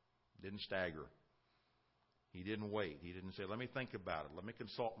 Abraham didn't stagger. He didn't wait. He didn't say, let me think about it. Let me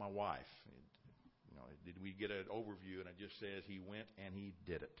consult my wife. Did we get an overview? And it just says he went and he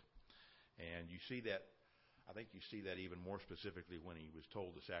did it. And you see that, I think you see that even more specifically when he was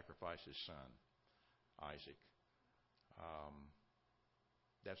told to sacrifice his son, Isaac.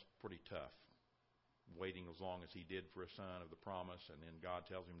 That's pretty tough. Waiting as long as he did for a son of the promise, and then God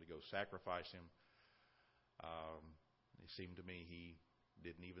tells him to go sacrifice him. It seemed to me he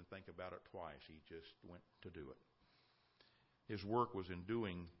didn't even think about it twice. He just went to do it. His work was in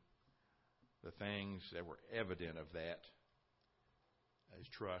doing the things that were evident of that, his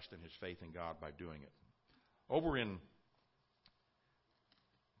trust and his faith in God by doing it. Over in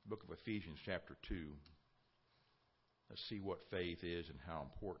the book of Ephesians chapter 2, let's see what faith is and how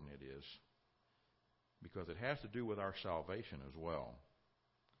important it is, because it has to do with our salvation as well.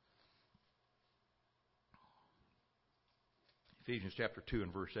 Ephesians chapter 2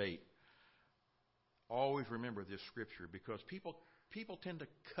 and verse 8. Always remember this scripture because people tend to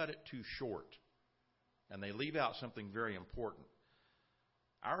cut it too short and they leave out something very important.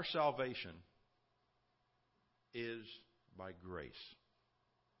 Our salvation is by grace.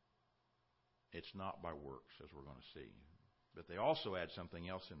 It's not by works, as we're going to see. But they also add something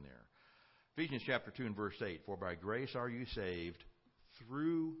else in there. Ephesians chapter 2 and verse 8. For by grace are you saved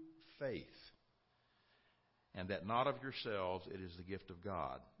through faith. And that not of yourselves, it is the gift of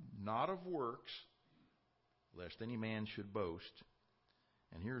God. Not of works, lest any man should boast.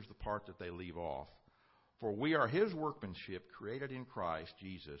 And here's the part that they leave off. For we are His workmanship, created in Christ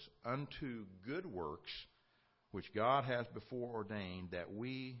Jesus, unto good works, which God has before ordained that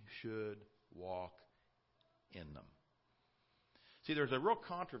we should walk in them. See, there's a real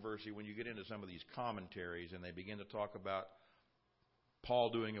controversy when you get into some of these commentaries and they begin to talk about Paul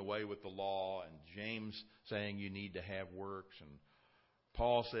doing away with the law and James saying you need to have works, and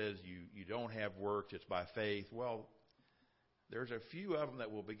Paul says you don't have works, it's by faith. Well, there's a few of them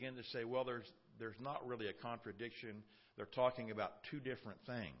that will begin to say, well, there's not really a contradiction. They're talking about two different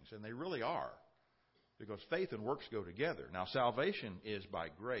things, and they really are, because faith and works go together. Now, salvation is by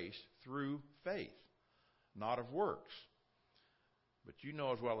grace through faith, not of works. But you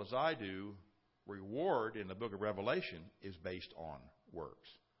know as well as I do, reward in the book of Revelation is based on works.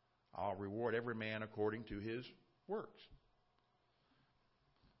 I'll reward every man according to his works.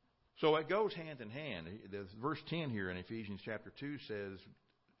 So it goes hand in hand. Verse 10 here in Ephesians chapter 2 says,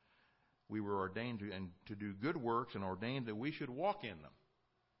 we were ordained to do good works and ordained that we should walk in them.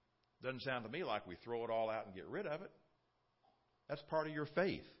 Doesn't sound to me like we throw it all out and get rid of it. That's part of your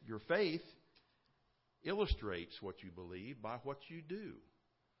faith. Your faith illustrates what you believe by what you do.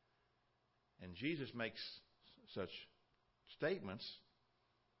 And Jesus makes such statements,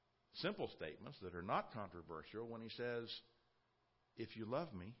 simple statements that are not controversial when he says, if you love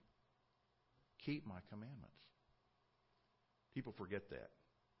me, keep my commandments. People forget that.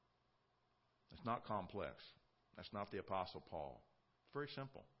 It's not complex. That's not the Apostle Paul. It's very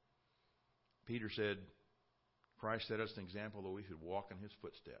simple. Peter said, Christ set us an example that we should walk in his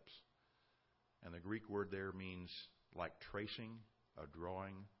footsteps. And the Greek word there means like tracing a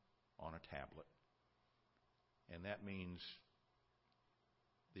drawing on a tablet. And that means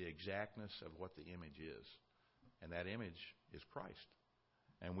the exactness of what the image is. And that image is Christ.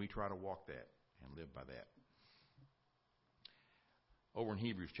 And we try to walk that and live by that. Over in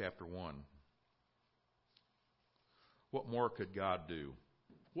Hebrews chapter 1, what more could God do?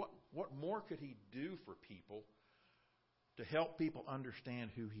 What more could he do for people to help people understand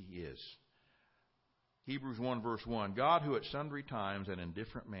who he is? Hebrews 1 verse 1, God who at sundry times and in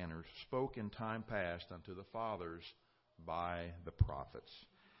different manners spoke in time past unto the fathers by the prophets.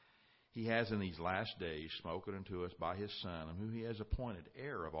 He has in these last days spoken unto us by his Son, whom he has appointed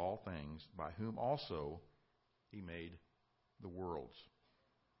heir of all things, by whom also he made the worlds,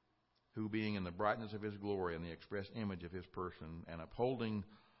 who being in the brightness of his glory and the express image of his person, and upholding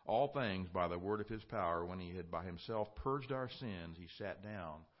all things by the word of his power, when he had by himself purged our sins, he sat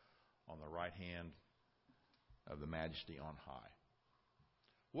down on the right hand of the majesty on high.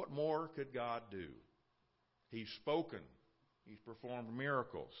 What more could God do? He's spoken. He's performed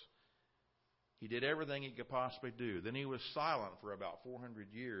miracles. He did everything he could possibly do. Then he was silent for about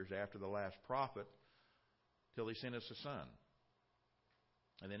 400 years after the last prophet till he sent us a son.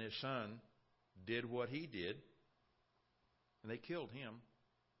 And then his son did what he did, and they killed him.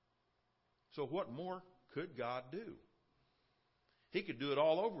 So what more could God do? He could do it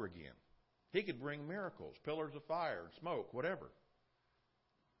all over again. He could bring miracles, pillars of fire, smoke, whatever.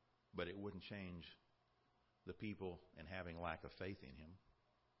 But it wouldn't change the people in having lack of faith in him.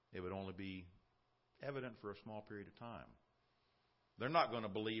 It would only be evident for a small period of time. They're not going to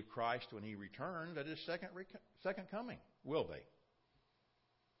believe Christ when he returns at his second coming, will they?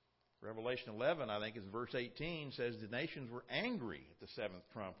 Revelation 11, I think, is verse 18, says the nations were angry at the seventh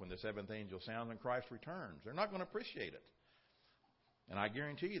trump when the seventh angel sounds and Christ returns. They're not going to appreciate it. And I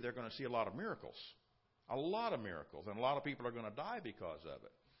guarantee you they're going to see a lot of miracles. A lot of miracles. And a lot of people are going to die because of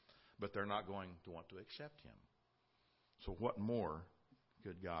it. But they're not going to want to accept him. So what more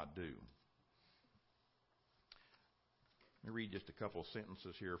could God do? Let me read just a couple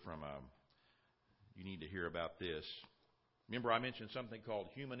sentences here from You Need to Hear About This. Remember I mentioned something called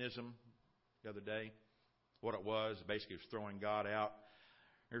humanism the other day? What it was, basically it was throwing God out.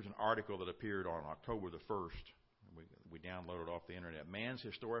 Here's an article that appeared on October the 1st. We downloaded it off the internet. Man's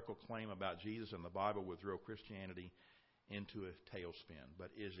historical claim about Jesus and the Bible would throw Christianity into a tailspin.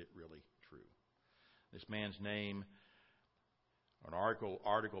 But is it really true? This man's name, an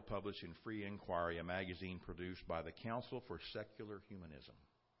article published in Free Inquiry, a magazine produced by the Council for Secular Humanism.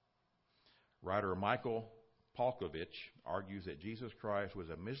 Writer Michael Palkovich argues that Jesus Christ was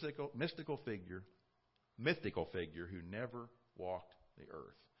a mystical figure who never walked the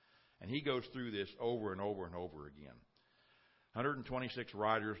earth. And he goes through this over and over and over again. 126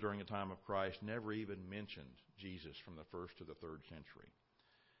 writers during the time of Christ never even mentioned Jesus from the 1st to the 3rd century.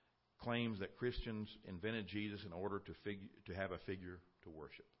 Claims that Christians invented Jesus in order to have a figure to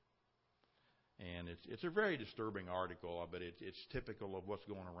worship. And it's a very disturbing article, but it's typical of what's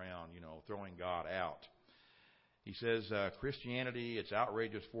going around, throwing God out. He says Christianity, its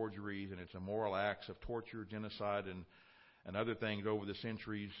outrageous forgeries and its immoral acts of torture, genocide, and other things over the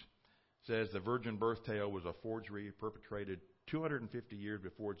centuries says the virgin birth tale was a forgery perpetrated 250 years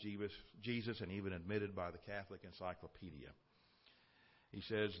before Jesus and even admitted by the Catholic Encyclopedia. He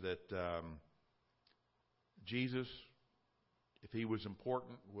says that Jesus, if he was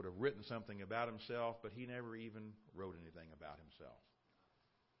important, would have written something about himself, but he never even wrote anything about himself.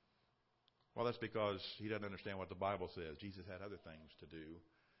 Well, that's because he doesn't understand what the Bible says. Jesus had other things to do,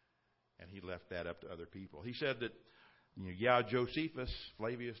 and he left that up to other people. He said that, Josephus,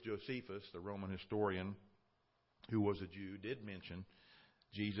 Flavius Josephus, the Roman historian who was a Jew, did mention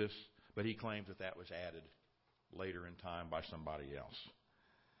Jesus, but he claims that that was added later in time by somebody else.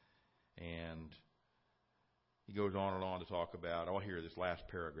 And he goes on and on to talk about, here, this last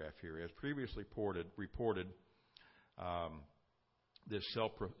paragraph here. As previously reported, this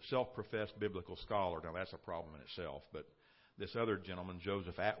self-professed biblical scholar, now that's a problem in itself, but this other gentleman,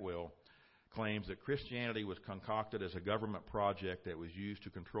 Joseph Atwill, claims that Christianity was concocted as a government project that was used to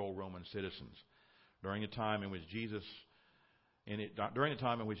control Roman citizens. During the time in which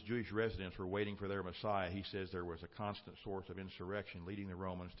Jewish residents were waiting for their Messiah, he says there was a constant source of insurrection leading the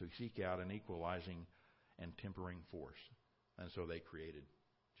Romans to seek out an equalizing and tempering force. And so they created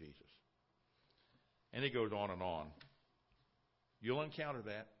Jesus. And it goes on and on. You'll encounter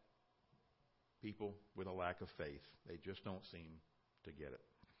that. People with a lack of faith. They just don't seem to get it.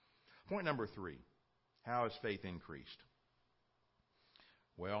 Point number 3. How has faith increased?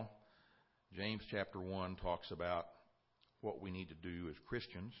 Well, James chapter 1 talks about what we need to do as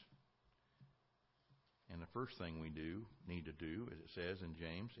Christians. And the first thing we need to do, as it says in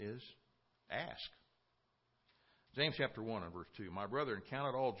James, is ask. James chapter 1 and verse 2. My brethren,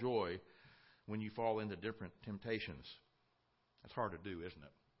 count it all joy when you fall into different temptations. That's hard to do, isn't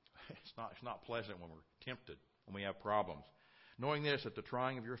it? It's not pleasant when we're tempted, when we have problems. Knowing this, that the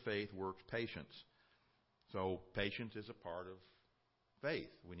trying of your faith works patience. So patience is a part of faith.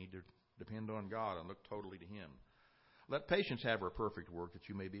 We need to depend on God and look totally to Him. Let patience have her perfect work, that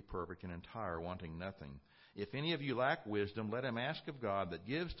you may be perfect and entire, wanting nothing. If any of you lack wisdom, let him ask of God, that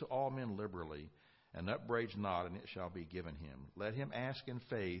gives to all men liberally, and upbraids not, and it shall be given him. Let him ask in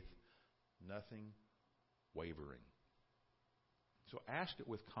faith, nothing wavering. So ask it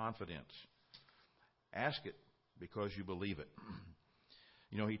with confidence. Ask it because you believe it.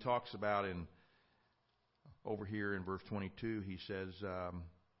 He talks about over here in verse 22, he says,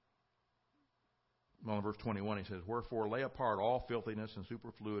 in verse 21, he says, wherefore lay apart all filthiness and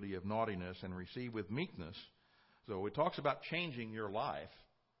superfluity of naughtiness, and receive with meekness. So it talks about changing your life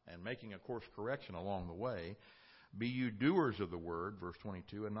and making a course correction along the way. Be you doers of the word, verse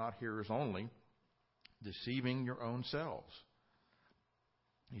 22, and not hearers only, deceiving your own selves.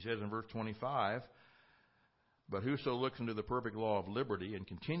 He says in verse 25, but whoso looks into the perfect law of liberty and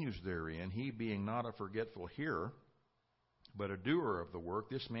continues therein, he being not a forgetful hearer, but a doer of the work,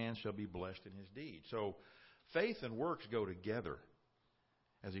 this man shall be blessed in his deed. So faith and works go together.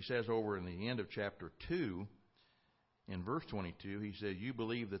 As he says over in the end of chapter 2, in verse 22, he says, you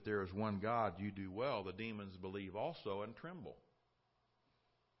believe that there is one God, you do well. The demons believe also and tremble.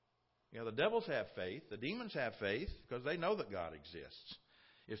 The devils have faith. The demons have faith because they know that God exists.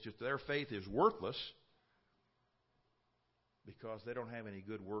 It's just their faith is worthless because they don't have any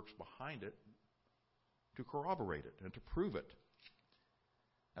good works behind it to corroborate it and to prove it.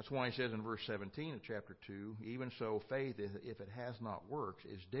 That's why he says in verse 17 of chapter 2, even so faith, if it has not works,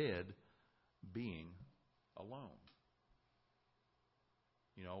 is dead, being alone.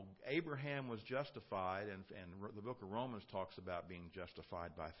 Abraham was justified, and the book of Romans talks about being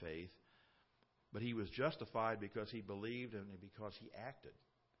justified by faith. But he was justified because he believed and because he acted.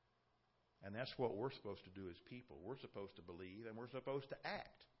 And that's what we're supposed to do as people. We're supposed to believe and we're supposed to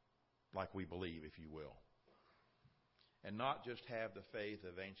act like we believe, if you will. And not just have the faith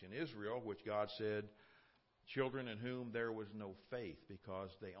of ancient Israel, which God said, children in whom there was no faith, because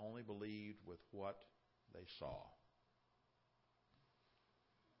they only believed with what they saw.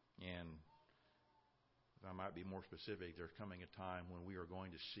 And if I might be more specific, there's coming a time when we are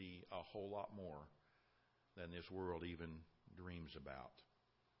going to see a whole lot more than this world even dreams about.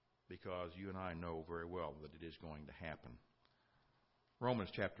 Because you and I know very well that it is going to happen. Romans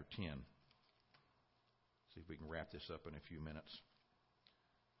chapter 10. See if we can wrap this up in a few minutes.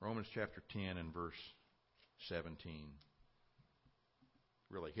 Romans chapter 10 and verse 17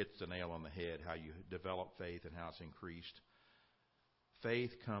 really hits the nail on the head, how you develop faith and how it's increased.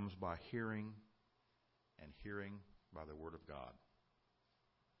 Faith comes by hearing, and hearing by the Word of God.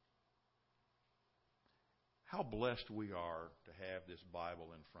 How blessed we are to have this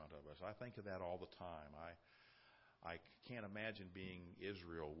Bible in front of us. I think of that all the time. I can't imagine being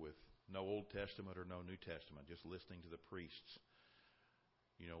Israel with no Old Testament or no New Testament, just listening to the priests,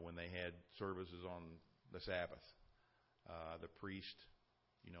 when they had services on the Sabbath, the priest,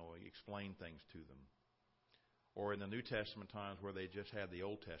 explained things to them. Or in the New Testament times where they just had the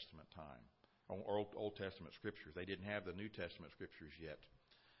Old Testament time, or Old Testament scriptures. They didn't have the New Testament scriptures yet.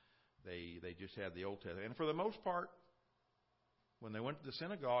 They just had the Old Testament. And for the most part, when they went to the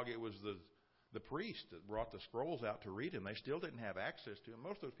synagogue, it was the priest that brought the scrolls out to read them. They still didn't have access to them.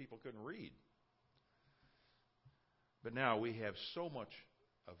 Most of those people couldn't read. But now we have so much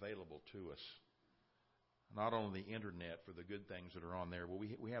available to us. Not only the internet for the good things that are on there, but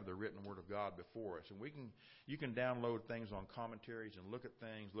we have the written Word of God before us. And you can download things on commentaries and look at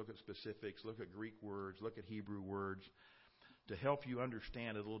things, look at specifics, look at Greek words, look at Hebrew words, to help you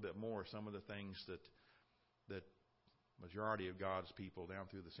understand a little bit more some of the things that majority of God's people down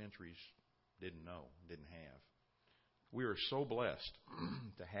through the centuries didn't know, didn't have. We are so blessed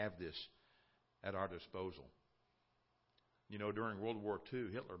to have this at our disposal. During World War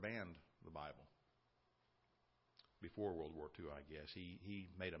II, Hitler banned the Bible. Before World War II, I guess. He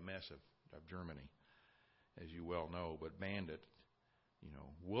made a mess of Germany, as you well know, but banned it.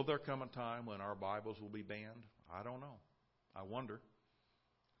 Will there come a time when our Bibles will be banned? I don't know. I wonder.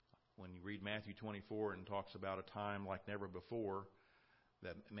 When you read Matthew 24 and talks about a time like never before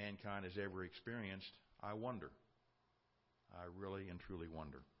that mankind has ever experienced, I wonder. I really and truly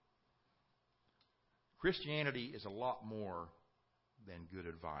wonder. Christianity is a lot more than good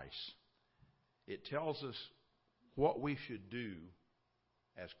advice. It tells us what we should do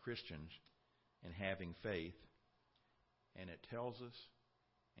as Christians in having faith, and it tells us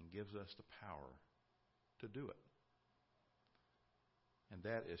and gives us the power to do it. And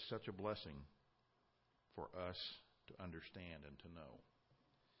that is such a blessing for us to understand and to know.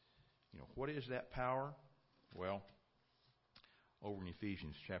 What is that power? Well, over in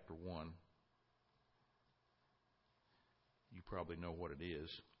Ephesians chapter 1, you probably know what it is,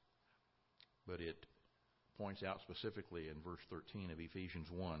 but it points out specifically in verse 13 of Ephesians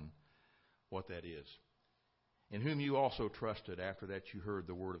 1 what that is. In whom you also trusted after that you heard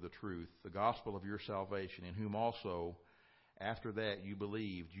the word of the truth, the gospel of your salvation, in whom also after that you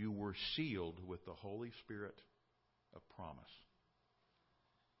believed, you were sealed with the Holy Spirit of promise.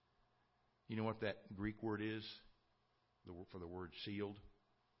 You know what that Greek word is for the word sealed?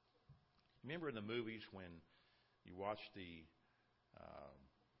 Remember in the movies when you watch the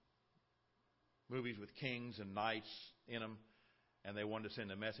movies with kings and knights in them, and they wanted to send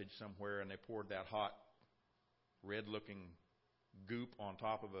a message somewhere, and they poured that hot, red-looking goop on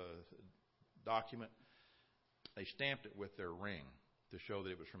top of a document. They stamped it with their ring to show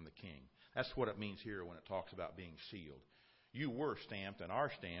that it was from the king. That's what it means here when it talks about being sealed. You were stamped and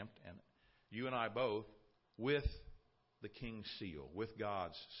are stamped, and you and I both, with the king's seal, with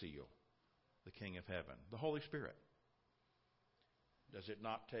God's seal, the King of heaven, the Holy Spirit. Does it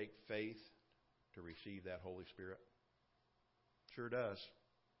not take faith to receive that Holy Spirit? Sure does.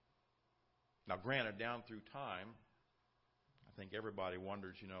 Now, granted, down through time, I think everybody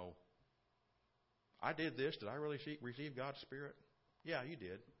wonders, I did this. Did I really receive God's Spirit? Yeah, you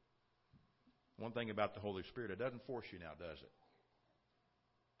did. One thing about the Holy Spirit, it doesn't force you now, does it?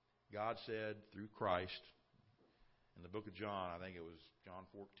 God said through Christ in the book of John, I think it was John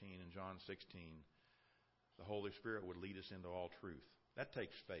 14 and John 16, the Holy Spirit would lead us into all truth. That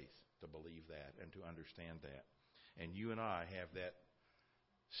takes faith to believe that and to understand that. And you and I have that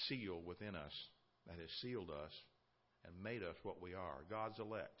seal within us that has sealed us and made us what we are, God's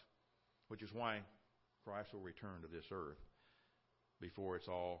elect, which is why Christ will return to this earth before it's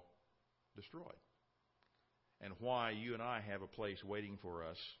all destroyed. And why you and I have a place waiting for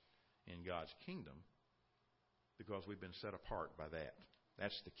us in God's kingdom, because we've been set apart by that.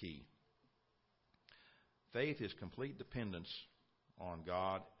 That's the key. Faith is complete dependence on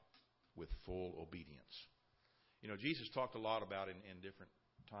God with full obedience. Jesus talked a lot about in different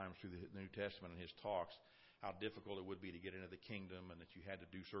times through the New Testament in his talks how difficult it would be to get into the kingdom and that you had to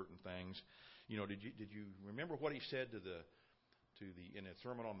do certain things. Did you remember what he said in the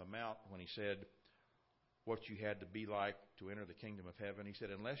Sermon on the Mount when he said what you had to be like to enter the kingdom of heaven? He said,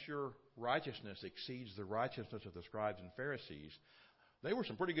 unless your righteousness exceeds the righteousness of the scribes and Pharisees. They were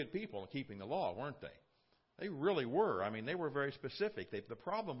some pretty good people in keeping the law, weren't they? They really were. They were very specific. The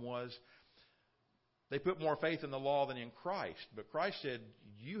problem was they put more faith in the law than in Christ. But Christ said,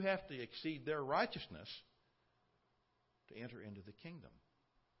 you have to exceed their righteousness to enter into the kingdom.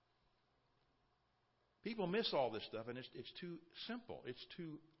 People miss all this stuff, and it's too simple. It's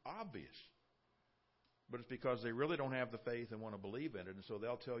too obvious. But it's because they really don't have the faith and want to believe in it. And so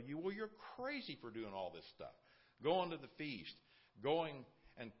they'll tell you, well, you're crazy for doing all this stuff. Going to the feast, going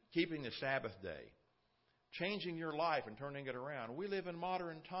and keeping the Sabbath day. changing your life and turning it around. We live in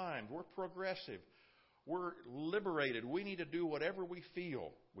modern times. We're progressive. We're liberated. We need to do whatever we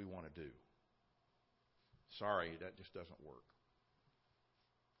feel we want to do. Sorry, that just doesn't work.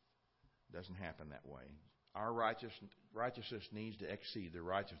 It doesn't happen that way. Our righteousness needs to exceed the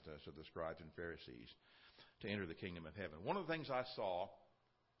righteousness of the scribes and Pharisees to enter the kingdom of heaven. One of the things I saw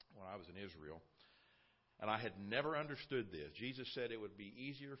when I was in Israel, and I had never understood this, Jesus said it would be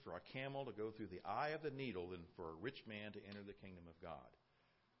easier for a camel to go through the eye of the needle than for a rich man to enter the kingdom of God.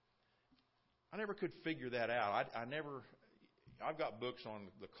 I never could figure that out. I've got books on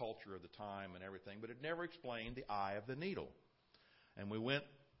the culture of the time and everything, but it never explained the eye of the needle. And we went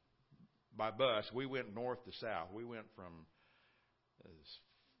by bus. We went north to south. We went from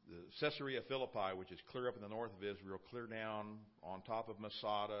the Caesarea Philippi, which is clear up in the north of Israel, clear down on top of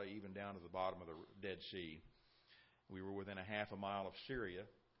Masada, even down to the bottom of the Dead Sea. We were within a half a mile of Syria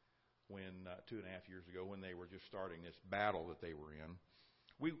when 2.5 years ago, when they were just starting this battle that they were in.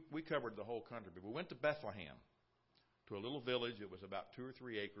 We covered the whole country, but we went to Bethlehem, to a little village. It was about 2 or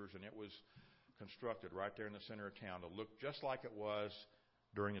 3 acres, and it was constructed right there in the center of town to look just like it was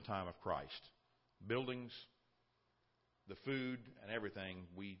during the time of Christ. Buildings, the food, and everything.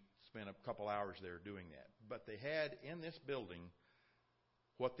 We spent a couple hours there doing that. But they had in this building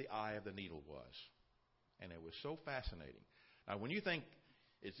what the eye of the needle was. And it was so fascinating. Now, when you think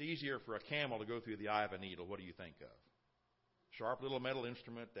it's easier for a camel to go through the eye of a needle, what do you think of? Sharp little metal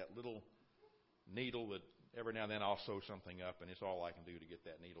instrument, that little needle that every now and then I'll sew something up, and it's all I can do to get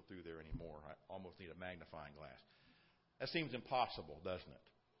that needle through there anymore. I almost need a magnifying glass. That seems impossible, doesn't it?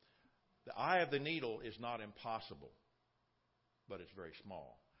 The eye of the needle is not impossible, but it's very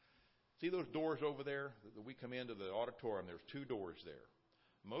small. See those doors over there? We come into the auditorium, there's 2 doors there.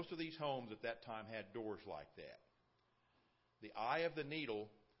 Most of these homes at that time had doors like that. The eye of the needle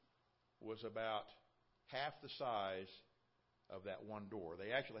was about half the size of that one door.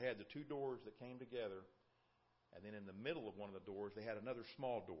 They actually had the 2 doors that came together, and then in the middle of one of the doors, they had another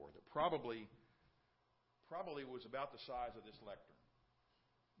small door that probably was about the size of this lectern.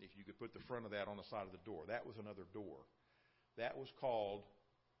 If you could put the front of that on the side of the door. That was another door. That was called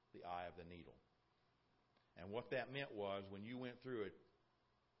the eye of the needle. And what that meant was, when you went through it,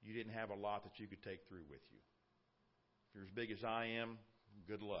 you didn't have a lot that you could take through with you. If you're as big as I am,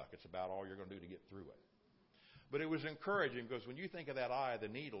 good luck. It's about all you're going to do to get through it. But it was encouraging, because when you think of that eye of the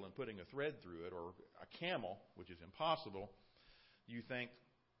needle and putting a thread through it, or a camel, which is impossible, you think,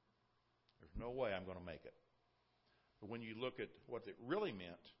 there's no way I'm going to make it. But when you look at what it really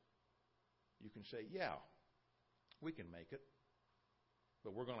meant, you can say, yeah, we can make it.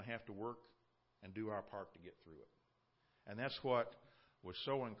 But we're going to have to work and do our part to get through it. And that's what was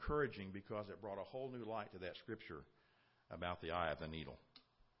so encouraging, because it brought a whole new light to that scripture about the eye of the needle.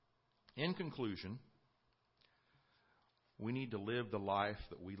 In conclusion, we need to live the life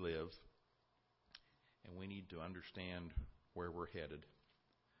that we live, and we need to understand where we're headed.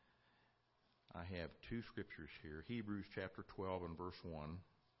 I have 2 scriptures here. Hebrews chapter 12 and verse 1.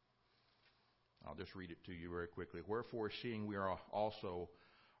 I'll just read it to you very quickly. Wherefore, seeing we are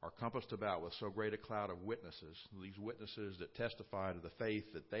compassed about with so great a cloud of witnesses, these witnesses that testify to the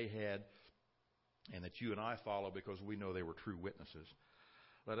faith that they had and that you and I follow because we know they were true witnesses,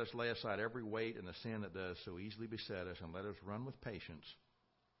 let us lay aside every weight and the sin that does so easily beset us, and let us run with patience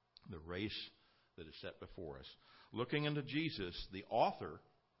the race that is set before us, looking unto Jesus, the author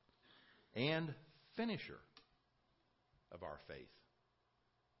and finisher of our faith.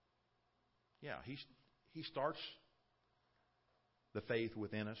 Yeah, he starts the faith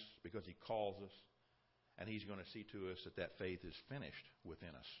within us because he calls us, and he's going to see to us that that faith is finished within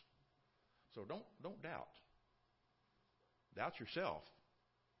us. So don't doubt. Doubt yourself,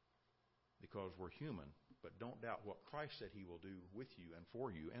 because we're human, but don't doubt what Christ said he will do with you and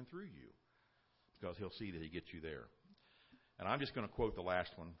for you and through you, because he'll see that he gets you there. And I'm just going to quote the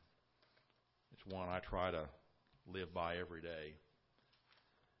last one. It's one I try to live by every day.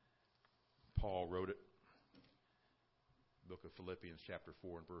 Paul wrote it. Book of Philippians chapter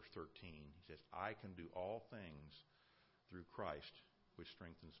 4 and verse 13. He says, I can do all things through Christ, which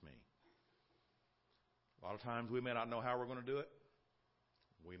strengthens me. A lot of times we may not know how we're going to do it.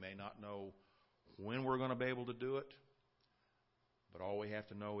 We may not know when we're going to be able to do it. But all we have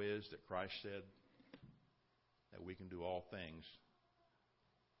to know is that Christ said that we can do all things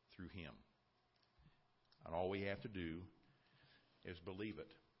through him. And all we have to do is believe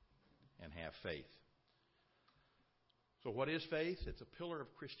it and have faith. So what is faith? It's a pillar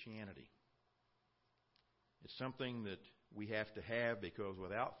of Christianity. It's something that we have to have, because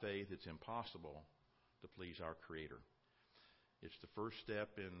without faith it's impossible to please our Creator. It's the first step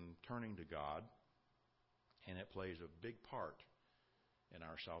in turning to God and it plays a big part in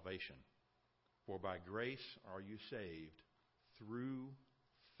our salvation. For by grace are you saved through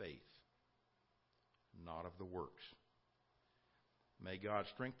faith, not of the works. May God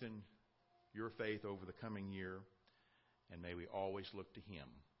strengthen your faith over the coming year, and may we always look to Him.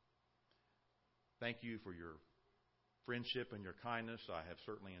 Thank you for your friendship and your kindness. I have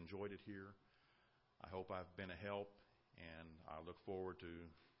certainly enjoyed it here. I hope I've been a help, and I look forward to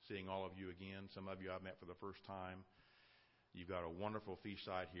seeing all of you again. Some of you I've met for the first time. You've got a wonderful feast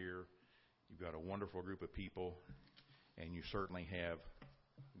site here. You've got a wonderful group of people, and you certainly have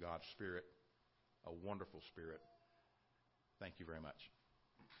God's Spirit, a wonderful Spirit. Thank you very much.